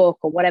writing a book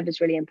or whatever's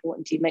really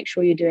important to you. Make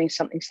sure you're doing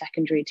something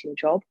secondary to your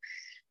job,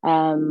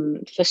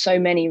 for so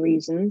many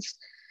reasons.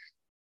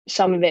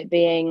 Some of it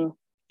being,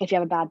 if you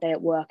have a bad day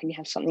at work and you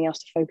have something else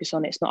to focus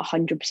on, it's not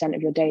 100%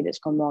 of your day that's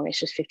gone wrong, it's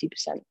just 50%.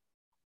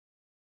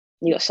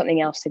 You got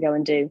something else to go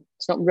and do.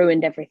 It's not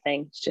ruined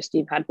everything, it's just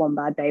you've had one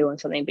bad day or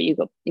something, but you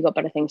got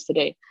better things to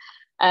do.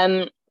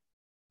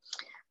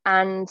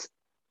 And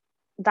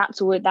that's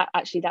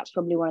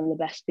probably one of the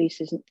best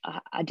pieces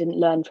I didn't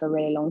learn for a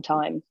really long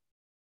time,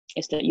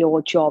 is that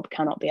your job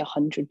cannot be 100%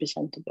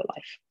 of your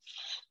life.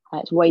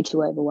 It's way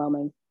too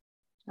overwhelming.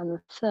 And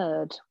the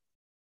third,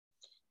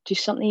 do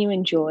something you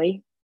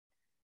enjoy.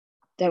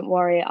 Don't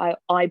worry.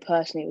 I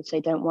personally would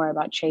say, don't worry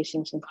about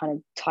chasing some kind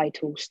of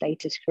title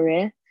status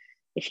career.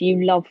 If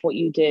you love what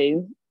you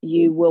do,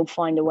 you will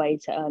find a way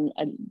to earn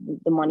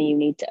the money you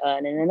need to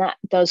earn. And then that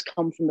does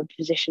come from a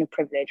position of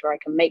privilege where I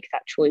can make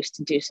that choice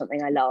to do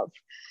something I love,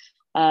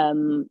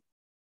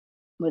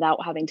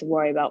 without having to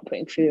worry about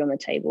putting food on the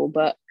table.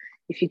 But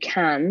if you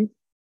can,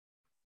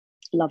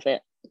 love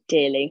it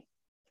dearly,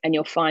 and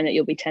you'll find that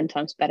you'll be 10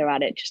 times better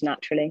at it just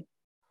naturally.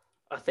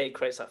 I think it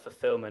creates that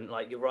fulfillment.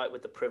 Like, you're right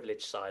with the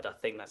privilege side. I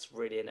think that's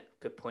really a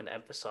good point to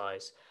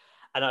emphasize.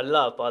 And I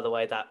love, by the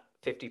way, that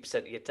 50%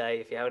 of your day,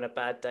 if you're having a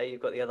bad day,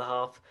 you've got the other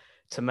half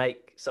to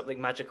make something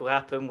magical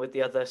happen with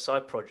the other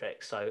side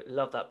projects. So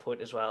love that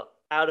point as well.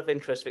 Out of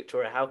interest,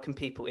 Victoria, how can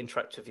people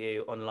interact with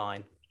you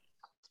online?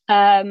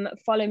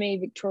 Follow me,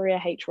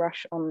 Victoria H.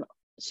 Rush, on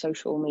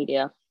social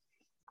media.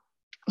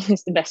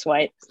 It's the best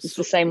way. It's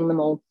the same on them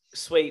all.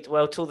 Sweet.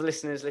 Well, to all the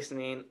listeners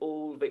listening,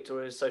 all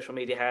Victoria's social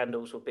media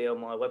handles will be on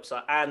my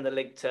website, and the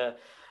link to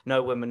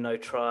No Women, No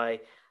Try.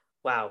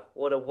 Wow,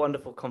 what a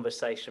wonderful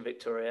conversation,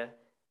 Victoria.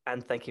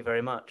 And thank you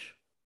very much.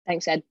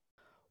 Thanks, Ed.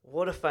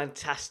 What a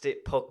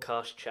fantastic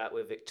podcast chat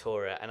with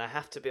Victoria. And I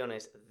have to be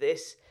honest,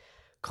 this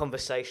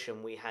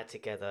conversation we had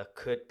together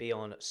could be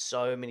on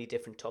so many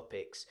different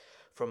topics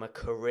from a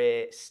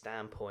career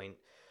standpoint.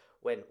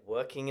 When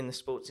working in the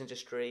sports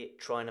industry,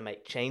 trying to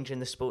make change in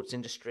the sports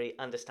industry,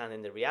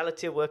 understanding the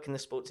reality of work in the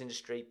sports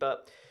industry.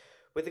 But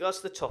with regards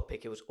to the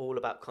topic, it was all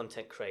about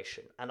content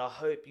creation. And I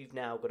hope you've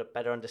now got a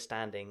better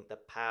understanding the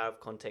power of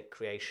content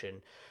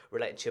creation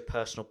relating to your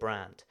personal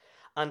brand.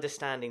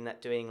 Understanding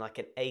that doing like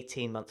an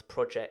 18-month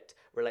project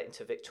relating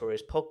to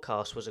Victoria's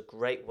podcast was a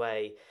great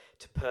way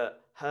to put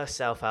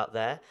herself out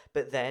there,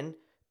 but then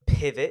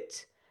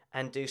pivot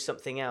and do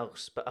something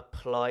else, but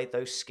apply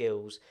those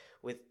skills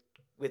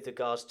with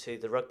regards to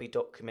the rugby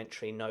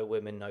documentary No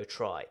Women, No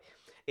Try.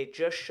 It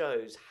just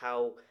shows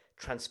how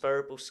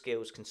transferable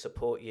skills can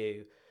support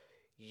you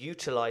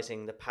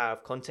utilizing the power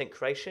of content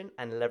creation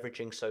and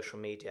leveraging social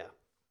media.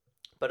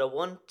 But I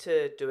want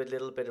to do a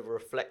little bit of a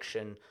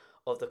reflection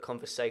of the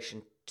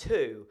conversation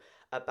too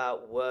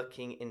about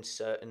working in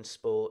certain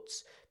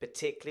sports,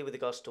 particularly with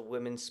regards to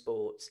women's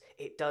sports.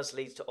 It does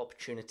lead to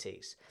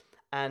opportunities,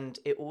 and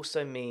it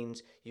also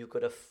means you've got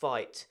to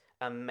fight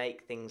and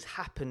make things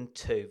happen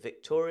too.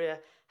 Victoria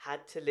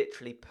had to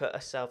literally put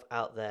herself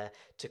out there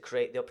to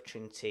create the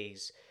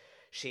opportunities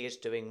she is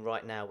doing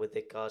right now with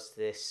regards to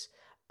this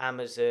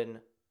Amazon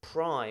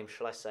Prime,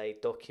 shall I say,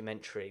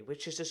 documentary,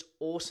 which is just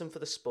awesome for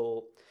the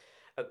sport,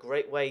 a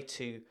great way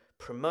to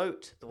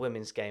promote the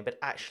women's game, but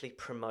actually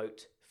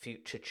promote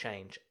future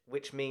change,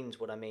 which means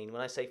what I mean.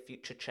 When I say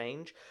future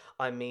change,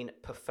 I mean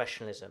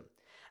professionalism.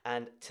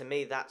 And to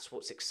me, that's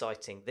what's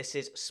exciting. This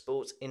is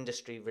sports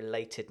industry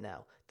related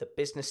now. The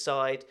business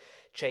side,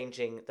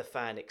 changing the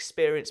fan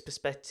experience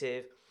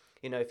perspective.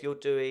 You know, if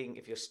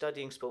you're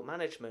studying sport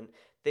management,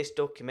 this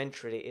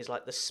documentary is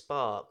like the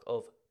spark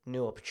of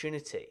new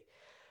opportunity.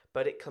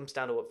 But it comes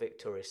down to what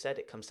Victoria said.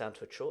 It comes down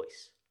to a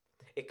choice.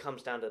 It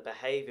comes down to the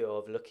behaviour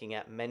of looking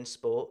at men's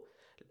sport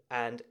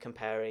and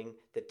comparing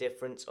the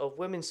difference of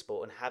women's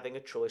sport and having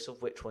a choice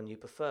of which one you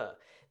prefer.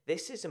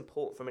 This is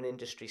important from an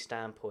industry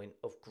standpoint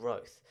of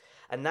growth.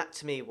 And that,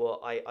 to me,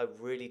 what I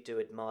really do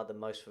admire the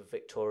most for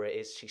Victoria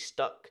is she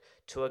stuck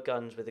to her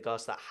guns with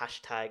regards to that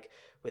hashtag,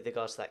 with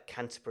regards to that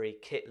Canterbury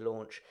kit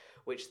launch,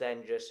 which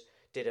then just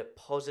did a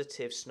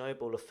positive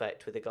snowball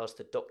effect with regards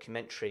to the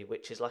documentary,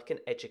 which is like an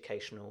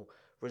educational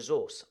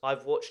resource.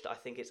 I've watched it. I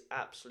think it's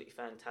absolutely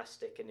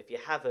fantastic. And if you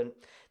haven't,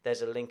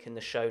 there's a link in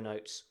the show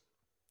notes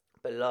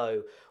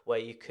below where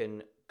you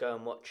can go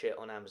and watch it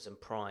on Amazon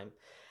Prime.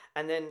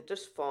 And then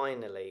just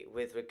finally,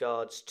 with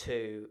regards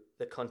to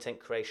the content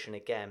creation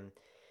again,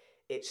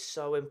 it's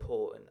so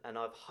important, and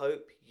I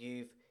hope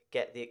you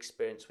get the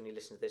experience when you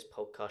listen to this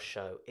podcast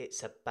show.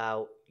 It's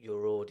about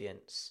your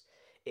audience.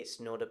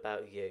 It's not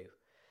about you.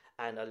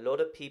 And a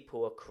lot of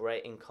people are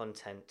creating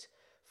content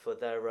for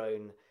their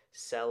own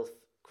self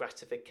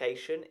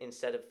gratification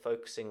instead of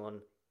focusing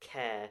on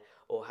care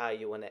or how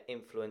you want to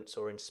influence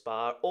or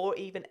inspire or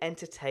even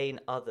entertain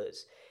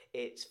others.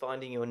 It's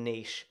finding your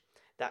niche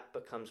that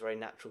becomes very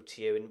natural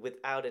to you. And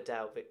without a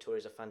doubt, Victoria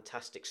is a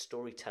fantastic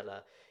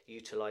storyteller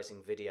utilizing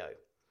video.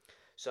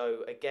 So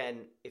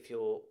again, if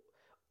you're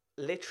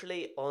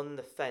literally on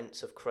the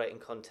fence of creating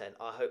content,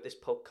 I hope this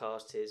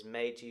podcast has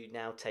made you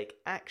now take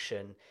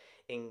action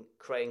in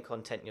creating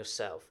content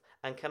yourself.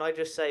 And can I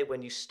just say,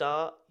 when you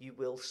start, you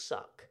will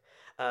suck.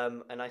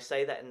 And I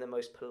say that in the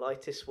most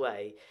politest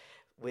way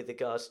with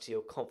regards to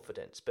your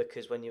confidence,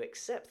 because when you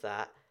accept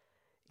that,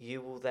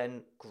 you will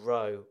then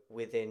grow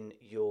within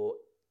your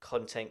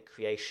content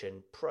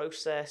creation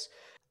process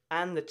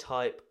and the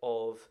type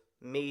of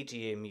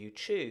medium you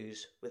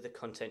choose with the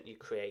content you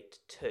create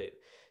too.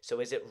 So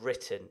is it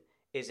written?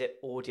 Is it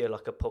audio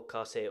like a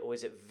podcast here? Or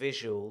is it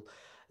visual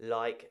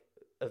like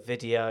a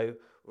video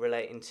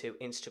relating to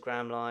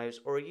Instagram lives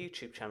or a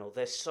YouTube channel?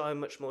 There's so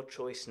much more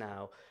choice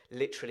now,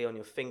 literally on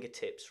your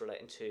fingertips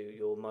relating to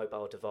your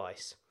mobile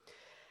device.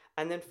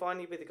 And then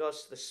finally, with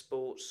regards to the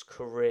sports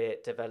career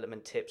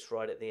development tips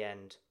right at the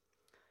end,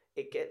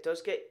 it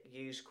does get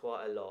used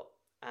quite a lot.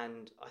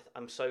 And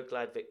I'm so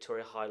glad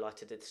Victoria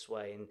highlighted it this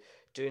way, and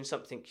doing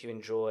something you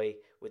enjoy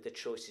with the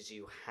choices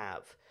you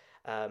have.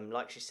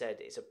 Like she said,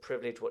 it's a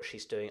privilege what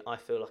she's doing. I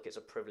feel like it's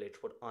a privilege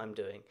what I'm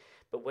doing.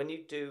 But when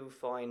you do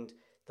find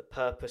the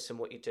purpose in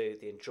what you do,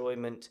 the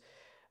enjoyment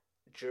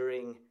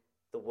during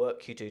the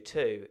work you do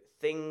too,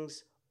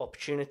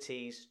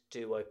 opportunities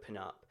do open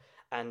up.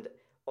 And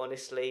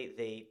honestly,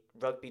 the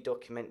rugby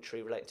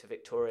documentary relating to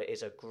Victoria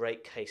is a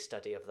great case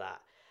study of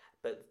that.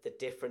 But the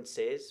difference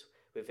is,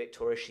 with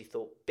Victoria, she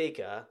thought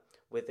bigger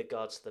with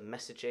regards to the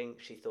messaging.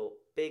 She thought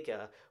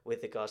bigger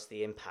with regards to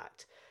the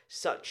impact,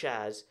 such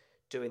as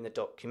doing the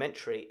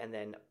documentary and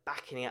then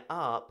backing it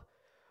up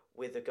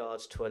with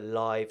regards to a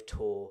live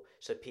tour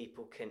so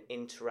people can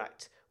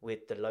interact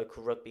with the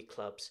local rugby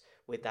clubs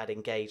with that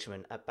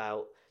engagement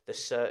about the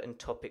certain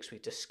topics we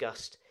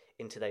discussed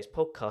in today's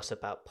podcast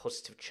about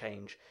positive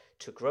change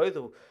to grow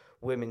the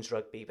women's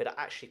rugby, but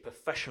actually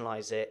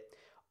professionalise it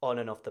on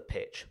and off the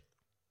pitch.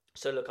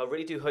 So look, I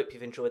really do hope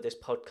you've enjoyed this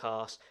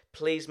podcast.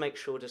 Please make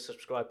sure to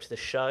subscribe to the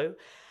show.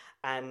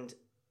 And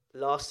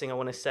last thing I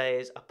want to say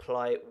is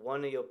apply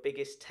one of your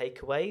biggest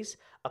takeaways,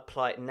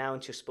 apply it now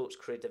into your sports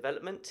career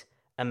development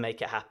and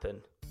make it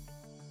happen.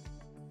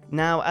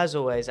 Now, as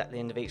always, at the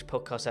end of each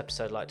podcast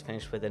episode, I'd like to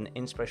finish with an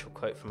inspirational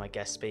quote from my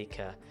guest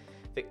speaker.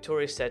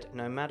 Victoria said,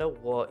 "No matter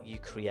what you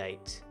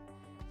create,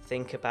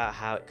 think about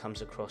how it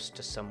comes across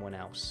to someone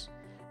else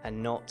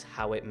and not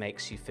how it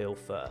makes you feel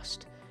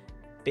first.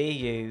 Be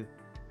you,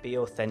 be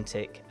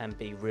authentic, and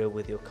be real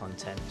with your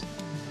content."